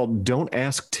show called Don't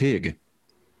Ask Tig.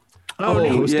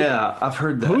 Yeah, I've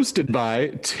heard that. Hosted by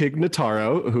Tig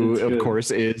Notaro, who of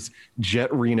course is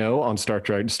Jet Reno on Star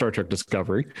Trek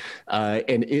Discovery,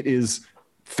 and it is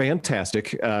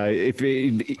fantastic.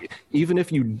 Even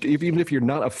if you're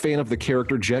not a fan of the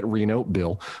character Jet Reno,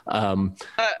 Bill,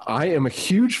 I am a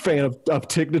huge fan of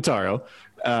Tig Notaro.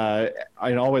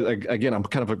 I always, again, I'm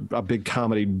kind of a big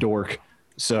comedy dork.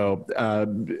 So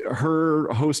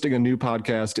her hosting a new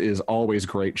podcast is always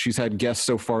great. She's had guests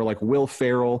so far like Will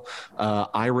Ferrell,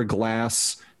 Ira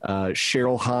Glass,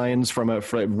 Cheryl Hines from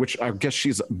which I guess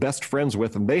she's best friends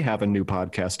with, and they have a new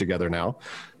podcast together now.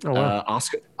 Oh, wow.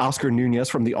 Oscar Nunez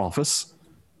from The Office.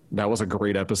 That was a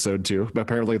great episode too.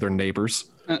 Apparently they're neighbors.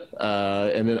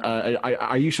 And then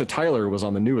Aisha Tyler was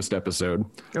on the newest episode.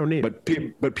 Oh, neat.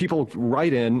 But people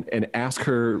write in and ask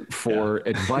her for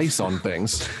advice on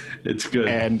things. It's good.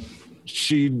 And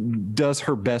she does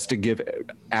her best to give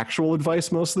actual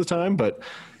advice most of the time, but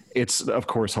it's of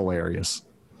course hilarious.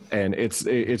 And it's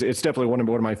definitely one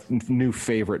of my new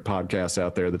favorite podcasts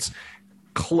out there that's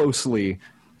closely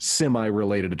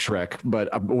semi-related to Trek.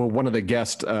 But one of the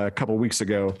guests a couple weeks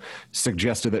ago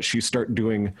suggested that she start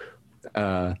doing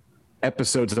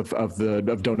episodes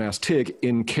of Don't Ask Tig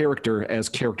in character as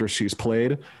characters she's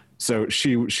played. So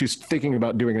she's thinking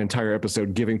about doing an entire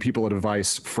episode giving people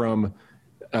advice from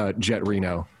Jet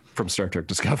Reno from Star Trek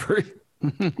Discovery.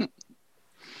 Which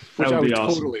I would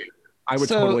awesome.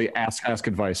 Totally ask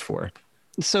advice for.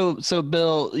 So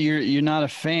Bill, you're not a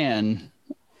fan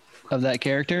of that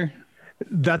character?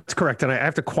 That's correct. And I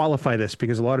have to qualify this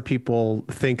because a lot of people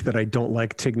think that I don't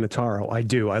like Tig Notaro. I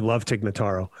do. I love Tig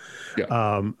Notaro.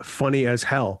 Yeah. Funny as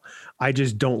hell. I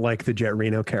just don't like the Jet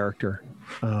Reno character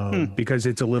because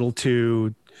it's a little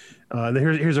too,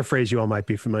 here's a phrase you all might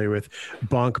be familiar with,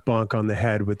 bonk on the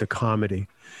head with the comedy.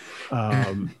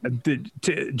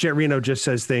 Jet Reno just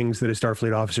says things that a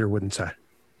Starfleet officer wouldn't say.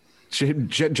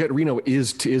 Jet Reno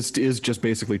is just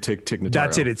basically Tig Notaro.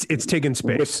 That's it. It's Tig in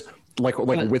space.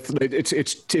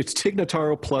 It's Tig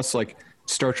Notaro plus like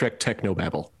Star Trek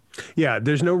technobabble. Yeah,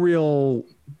 there's no real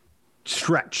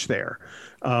stretch there.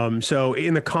 So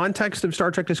in the context of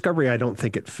Star Trek Discovery, I don't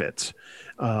think it fits.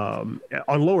 On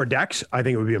Lower Decks, I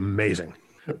think it would be amazing.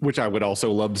 Which I would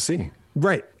also love to see.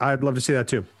 Right. I'd love to see that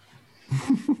too.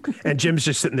 And Jim's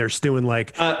just sitting there stewing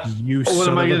like, what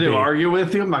am I going to do? Argue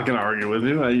with you? I'm not going to argue with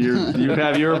you. You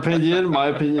have your opinion. My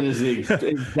opinion is the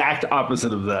exact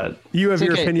opposite of that. You have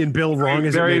your opinion, Bill, wrong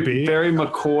as it may be. Very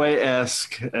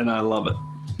McCoy-esque, and I love it.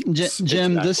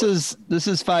 Jim, exactly. This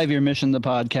is 5-Year Mission, the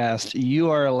podcast. You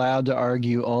are allowed to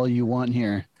argue all you want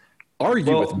here.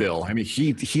 Argue with Bill. I mean,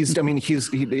 we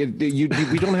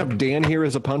don't have Dan here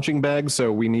as a punching bag,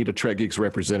 so we need a Trek Geeks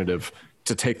representative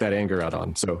to take that anger out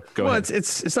on. So go ahead.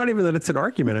 It's not even that it's an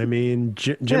argument. I mean,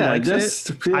 Jim likes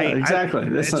it. Yeah, exactly.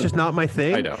 It's just not my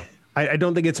thing. I know. I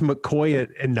don't think it's McCoy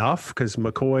enough because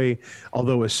McCoy,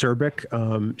 although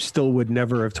acerbic, still would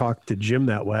never have talked to Jim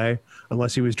that way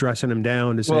unless he was dressing him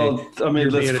down to say. Well, I mean,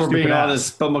 for being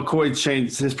honest, but McCoy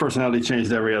changed his personality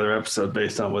changed every other episode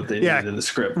based on what they did in the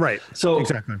script. Right. So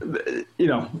exactly,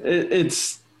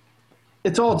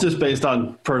 it's all just based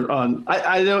on.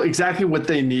 I know exactly what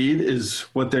they need is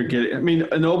what they're getting. I mean,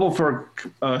 a noble for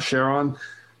Sharon.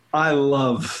 I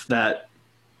love that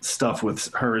stuff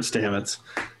with her and Stamets.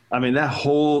 I mean, that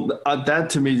whole that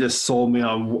to me just sold me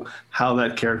on how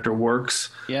that character works.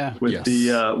 Yeah. With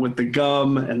the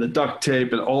gum and the duct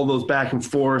tape and all those back and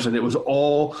forth, and it was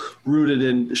all rooted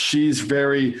in. She's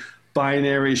very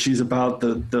binary. She's about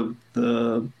the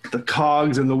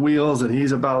cogs and the wheels, and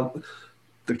he's about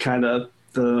the kind of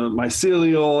the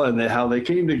mycelial and how they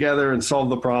came together and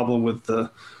solved the problem with the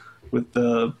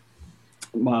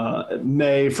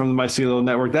May from the Mycelial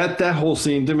Network. That whole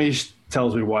scene to me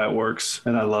tells me why it works,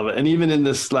 and I love it. And even in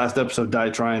this last episode, Die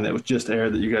Trying, that was just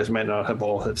aired, that you guys might not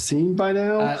have seen by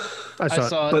now. I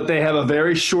saw it. But they have a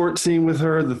very short scene with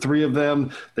her, the three of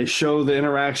them. They show the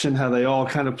interaction, how they all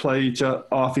kind of play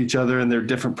off each other and their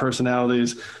different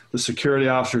personalities. The security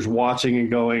officers watching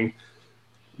and going,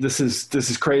 "This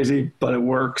is crazy, but it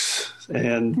works,"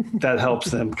 and that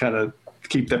helps them kind of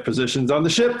keep their positions on the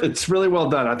ship. It's really well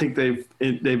done. I think they've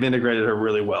integrated her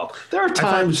really well. There are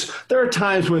times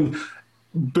when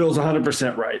Bill's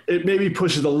 100% right. It maybe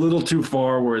pushes a little too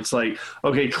far where it's like,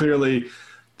 okay, clearly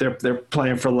they're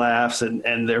playing for laughs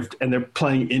and they're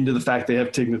playing into the fact they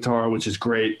have Tig Notaro, which is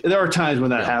great. There are times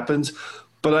when that happens,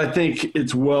 but I think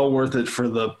it's well worth it for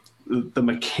the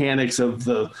mechanics of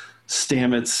the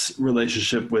Stamets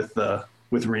relationship with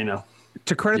Reno.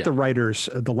 To credit the writers,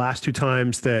 the last two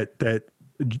times that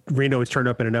Reno has turned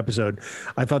up in an episode,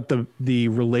 I thought the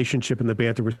relationship and the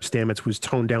banter with Stamets was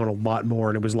toned down a lot more,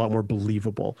 and it was a lot more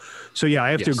believable. So yeah,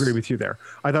 I have to agree with you there.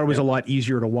 I thought it was a lot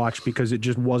easier to watch because it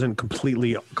just wasn't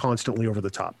completely constantly over the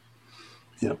top.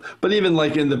 Yeah, but even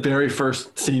like in the very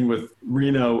first scene with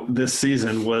Reno this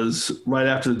season was right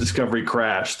after the Discovery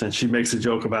crashed, and she makes a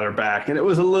joke about her back, and it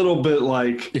was a little bit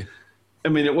like. Yeah. I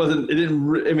mean, it was a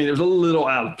little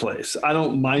out of place. I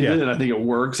don't mind it, and I think it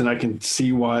works, and I can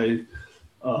see why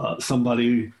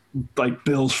somebody like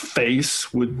Bill's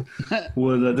face would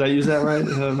did I use that right?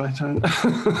 Is that my time?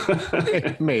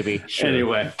 Maybe. Sure.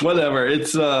 Anyway, whatever.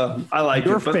 It's I like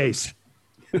your face.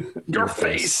 Your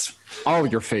face. All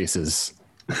your faces.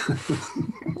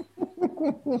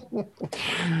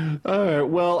 All right.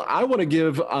 Well, I want to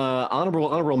give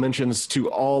honorable mentions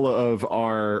to all of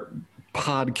our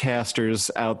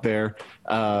podcasters out there,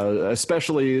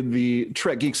 especially the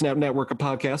Trek Geeks Network of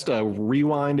podcast,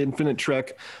 Rewind Infinite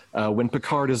Trek, when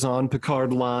Picard is on,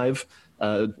 Picard Live,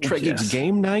 Trek Geeks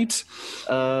Game Night,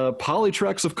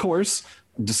 Polytrex, of course,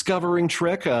 Discovering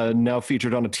Trek, now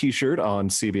featured on a t-shirt on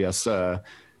CBS.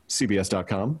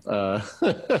 CBS.com.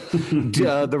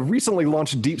 The recently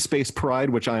launched Deep Space Pride,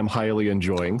 which I am highly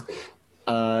enjoying.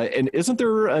 And isn't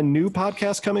there a new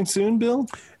podcast coming soon, Bill?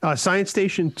 Science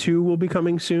Station 2 will be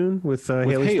coming soon with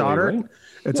Haley Stoddard. Right?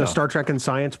 It's a Star Trek and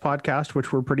Science podcast,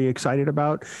 which we're pretty excited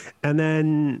about. And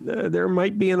then there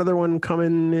might be another one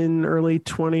coming in early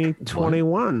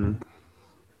 2021.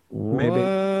 Maybe.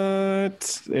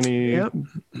 What?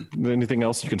 Anything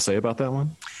else you can say about that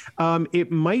one?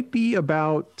 It might be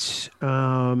about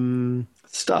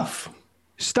stuff.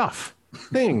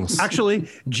 Things. Actually,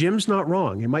 Jim's not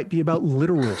wrong. It might be about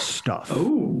literal stuff.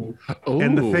 Oh.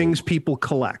 And the things people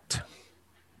collect.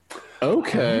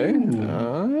 Okay.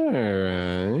 All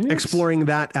right. Exploring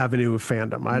that avenue of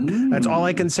fandom. That's all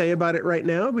I can say about it right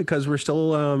now because we're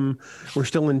still in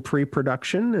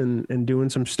pre-production and doing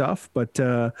some stuff. But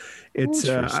it's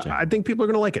I think people are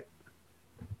going to like it.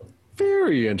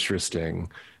 Very interesting.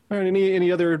 All right.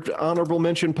 Any other honorable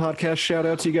mention podcast shout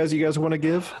outs you guys want to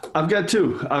give? I've got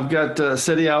two. I've got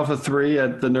SETI Alpha 3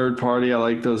 at the Nerd Party. I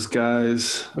like those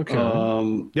guys. Okay.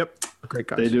 Yep. Great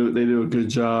guys. They do a good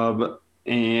job.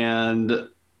 And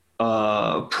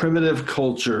Primitive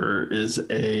Culture is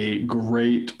a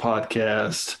great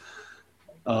podcast.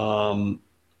 And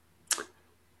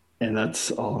that's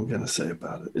all I'm going to say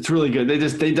about it. It's really good.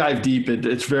 They dive deep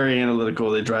into it's very analytical.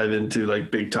 They dive into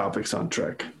like big topics on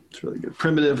Trek. It's really good.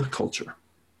 Primitive Culture.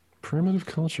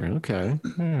 Okay.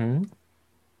 All right.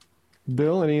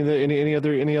 Bill, any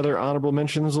other honorable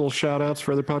mentions, little shout outs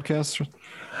for other podcasts?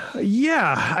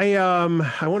 Yeah,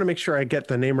 I want to make sure I get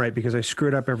the name right because I screw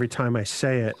it up every time I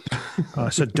say it.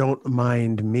 So don't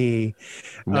mind me.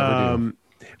 Never do.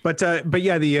 But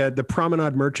yeah, the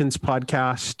Promenade Merchants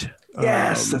podcast.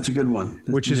 Yes, that's a good one.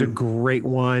 Which is a great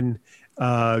one.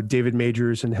 David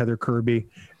Majors and Heather Kirby,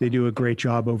 they do a great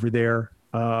job over there.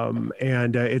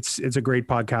 And it's a great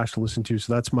podcast to listen to.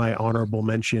 So that's my honorable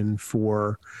mention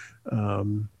for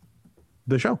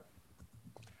the show.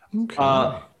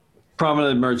 Okay.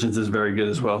 Prominent Merchants is very good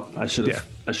as well. I should have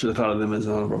thought of them as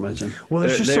an honorable mention. Well,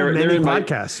 there's just so many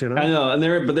podcasts, you know. I know, and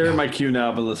they're in my queue now.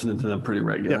 I've been listening to them pretty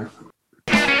regular. Yeah.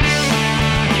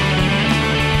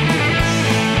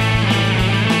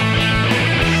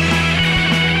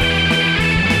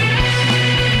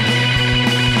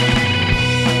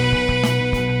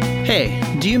 Hey,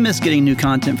 do you miss getting new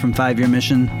content from 5 Year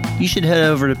Mission? You should head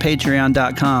over to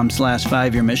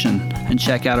patreon.com/5yearmission and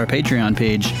check out our Patreon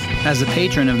page. As a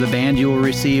patron of the band, you will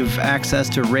receive access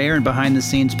to rare and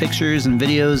behind-the-scenes pictures and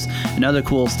videos and other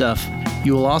cool stuff.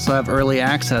 You will also have early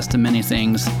access to many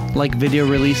things, like video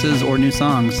releases or new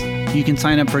songs. You can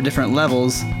sign up for different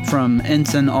levels, from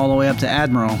Ensign all the way up to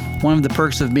Admiral. One of the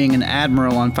perks of being an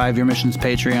Admiral on 5 Year Mission's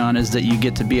Patreon is that you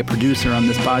get to be a producer on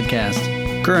this podcast.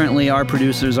 Currently, our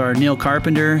producers are Neil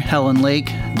Carpenter, Helen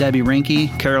Lake, Debbie Rinke,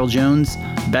 Carol Jones,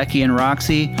 Becky and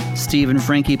Roxy, Steve and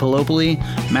Frankie Palopoli,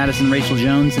 Madison Rachel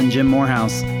Jones, and Jim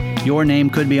Morehouse. Your name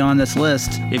could be on this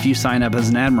list if you sign up as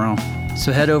an Admiral.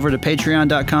 So head over to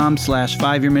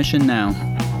patreon.com/5yearmission now.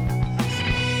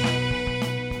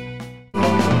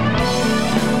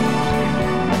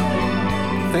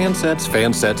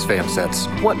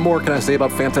 Fansets. What more can I say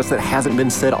about Fansets that hasn't been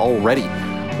said already?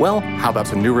 Well, how about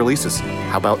some new releases?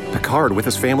 How about Picard with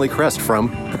his family crest from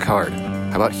Picard?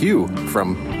 How about Hugh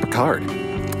from Picard?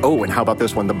 Oh, and how about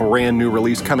this one, the brand new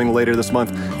release coming later this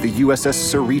month, the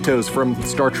USS Cerritos from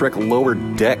Star Trek Lower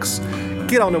Decks.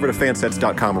 Get on over to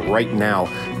fansets.com right now.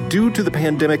 due to the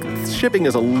pandemic, shipping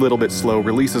is a little bit slow.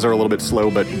 Releases are a little bit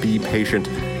slow, but be patient.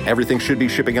 Everything should be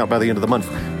shipping out by the end of the month.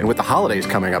 And with the holidays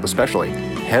coming up especially,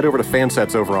 head over to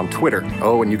Fansets over on Twitter.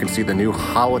 Oh, and you can see the new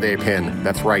holiday pin.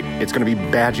 That's right. It's going to be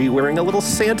Badgie wearing a little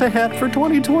Santa hat for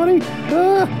 2020.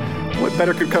 What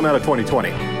better could come out of 2020?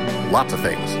 Lots of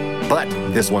things. But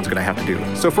this one's going to have to do.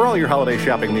 So for all your holiday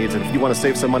shopping needs, and if you want to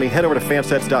save some money, head over to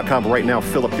fansets.com right now.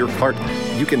 Fill up your cart.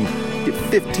 You can get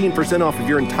 15% off of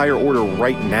your entire order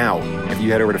right now if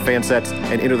you head over to Fansets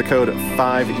and enter the code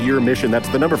 5YEARMISSION. That's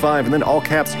the number 5 and then all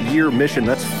caps year mission.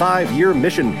 That's 5-year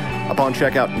mission upon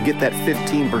checkout and get that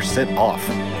 15% off.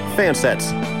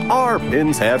 Fansets. Our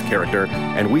pins have character,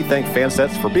 and we thank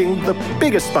Fansets for being the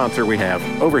biggest sponsor we have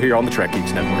over here on the Trek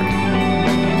Geeks Network.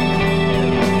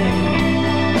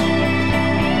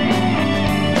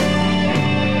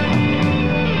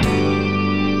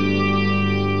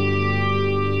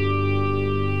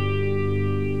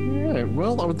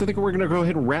 Well, I think we're going to go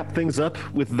ahead and wrap things up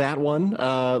with that one.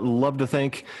 Love to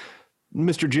thank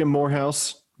Mr. Jim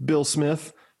Morehouse, Bill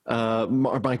Smith,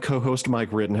 my co-host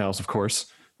Mike Rittenhouse, of course.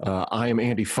 I am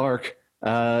Andy Fark.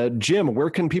 Jim,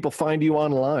 where can people find you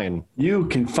online? You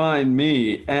can find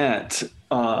me at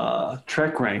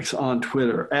Trek Ranks on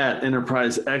Twitter, at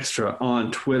Enterprise Extra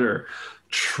on Twitter,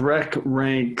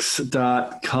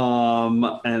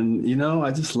 trekranks.com. And, you know, I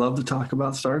just love to talk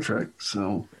about Star Trek.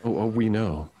 So, we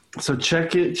know. So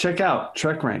check out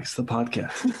Trek Ranks, the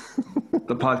podcast,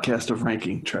 the podcast of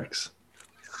ranking Treks.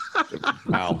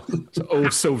 Wow.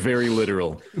 So very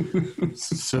literal.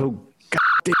 So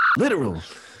goddamn literal.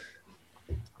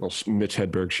 Well, Mitch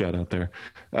Hedberg shout out there.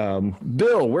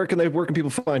 Bill, where can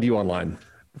people find you online?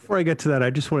 Before I get to that, I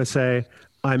just want to say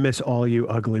I miss all you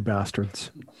ugly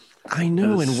bastards. I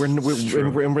know, and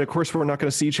we're of course we're not going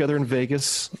to see each other in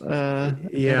Vegas.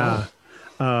 Yeah.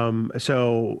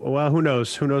 So, well, who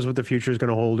knows? Who knows what the future is going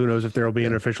to hold? Who knows if there will be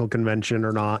an official convention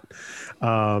or not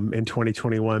in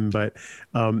 2021? But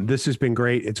this has been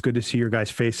great. It's good to see your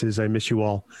guys' faces. I miss you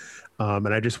all.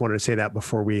 And I just wanted to say that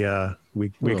before we got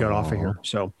off of here.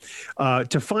 So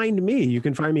to find me, you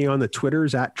can find me on the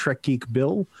Twitters at Trek Geek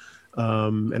Bill.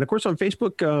 And of course on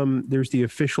Facebook, there's the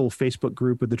official Facebook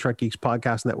group of the Trek Geeks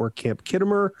Podcast Network, Camp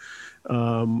Kittimer.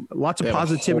 Lots of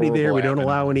positivity there. We don't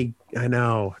allow any. I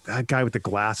know that guy with the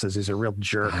glasses is a real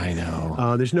jerk. I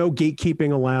know. There's no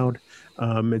gatekeeping allowed.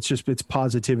 It's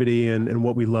positivity and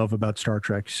what we love about Star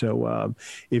Trek. So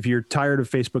if you're tired of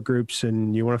Facebook groups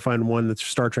and you want to find one that's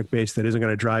Star Trek based that isn't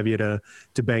going to drive you to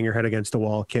bang your head against the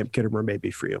wall, Camp Kittimer may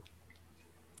be for you.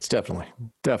 It's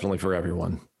definitely for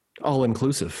everyone. All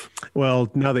inclusive.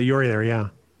 Well, now that you're there, yeah.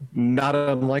 Not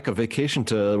unlike a vacation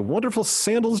to wonderful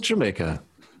Sandals, Jamaica.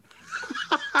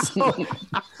 I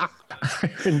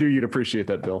knew you'd appreciate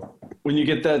that, Bill. When you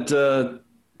get that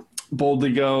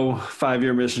Boldly Go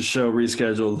 5-year mission show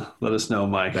rescheduled, let us know,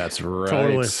 Mike. That's right.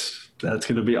 Totally. That's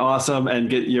going to be awesome.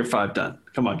 And get year 5 done.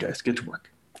 Come on, guys, get to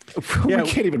work. We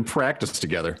can't even practice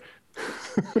together.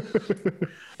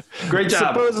 Great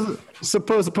job.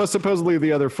 Supposedly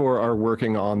the other 4 are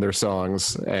working on their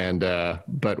songs, and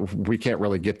but we can't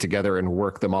really get together and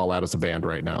work them all out as a band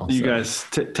right now. You guys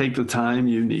take the time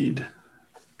you need.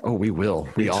 Oh, we will.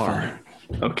 We are.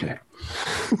 Fine. Okay.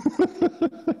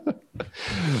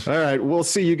 All right. We'll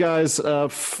see you guys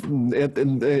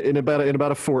in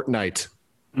about a fortnight.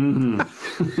 Mm-hmm.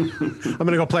 I'm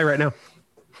gonna go play right now.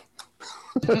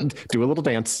 Do a little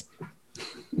dance.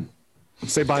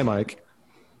 Say bye, Mike.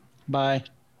 Bye.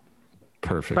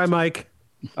 Perfect. Bye, Mike.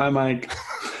 Bye, Mike.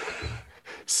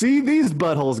 See, these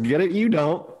buttholes get it. You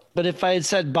don't. But if I had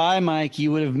said bye, Mike,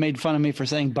 you would have made fun of me for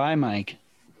saying bye, Mike.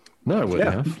 No, I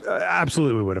wouldn't have.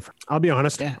 Absolutely would have. I'll be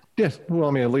honest. Yeah. Yeah. Well,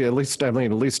 I mean, at least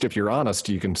if you're honest,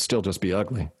 you can still just be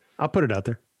ugly. I'll put it out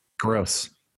there.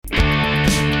 Gross.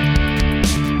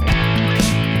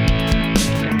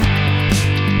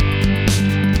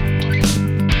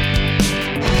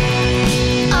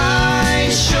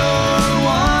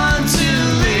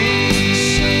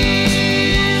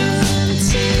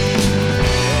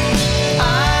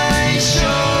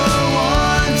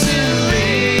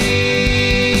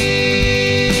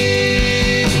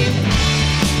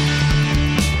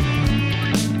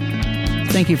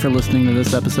 Thank you for listening to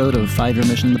this episode of 5-Year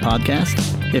Mission, the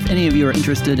podcast. If any of you are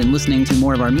interested in listening to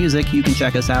more of our music, you can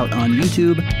check us out on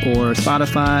YouTube or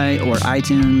Spotify or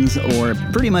iTunes or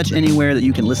pretty much anywhere that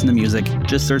you can listen to music.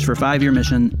 Just search for 5-Year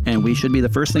Mission and we should be the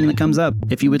first thing that comes up.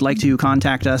 If you would like to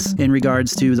contact us in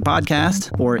regards to the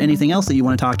podcast or anything else that you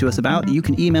want to talk to us about, you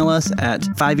can email us at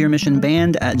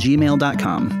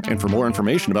 5yearmissionband@gmail.com. And for more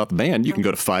information about the band, you can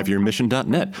go to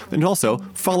 5yearmission.net and also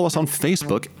follow us on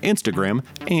Facebook, Instagram,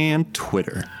 and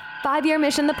Twitter. 5 Year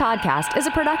Mission, the podcast, is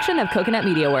a production of Coconut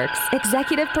Media Works.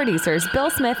 Executive producers Bill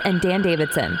Smith and Dan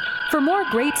Davidson. For more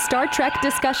great Star Trek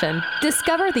discussion,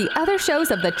 discover the other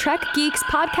shows of the Trek Geeks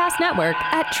Podcast Network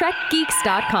at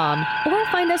trekgeeks.com or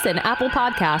find us in Apple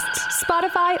Podcasts,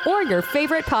 Spotify, or your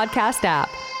favorite podcast app.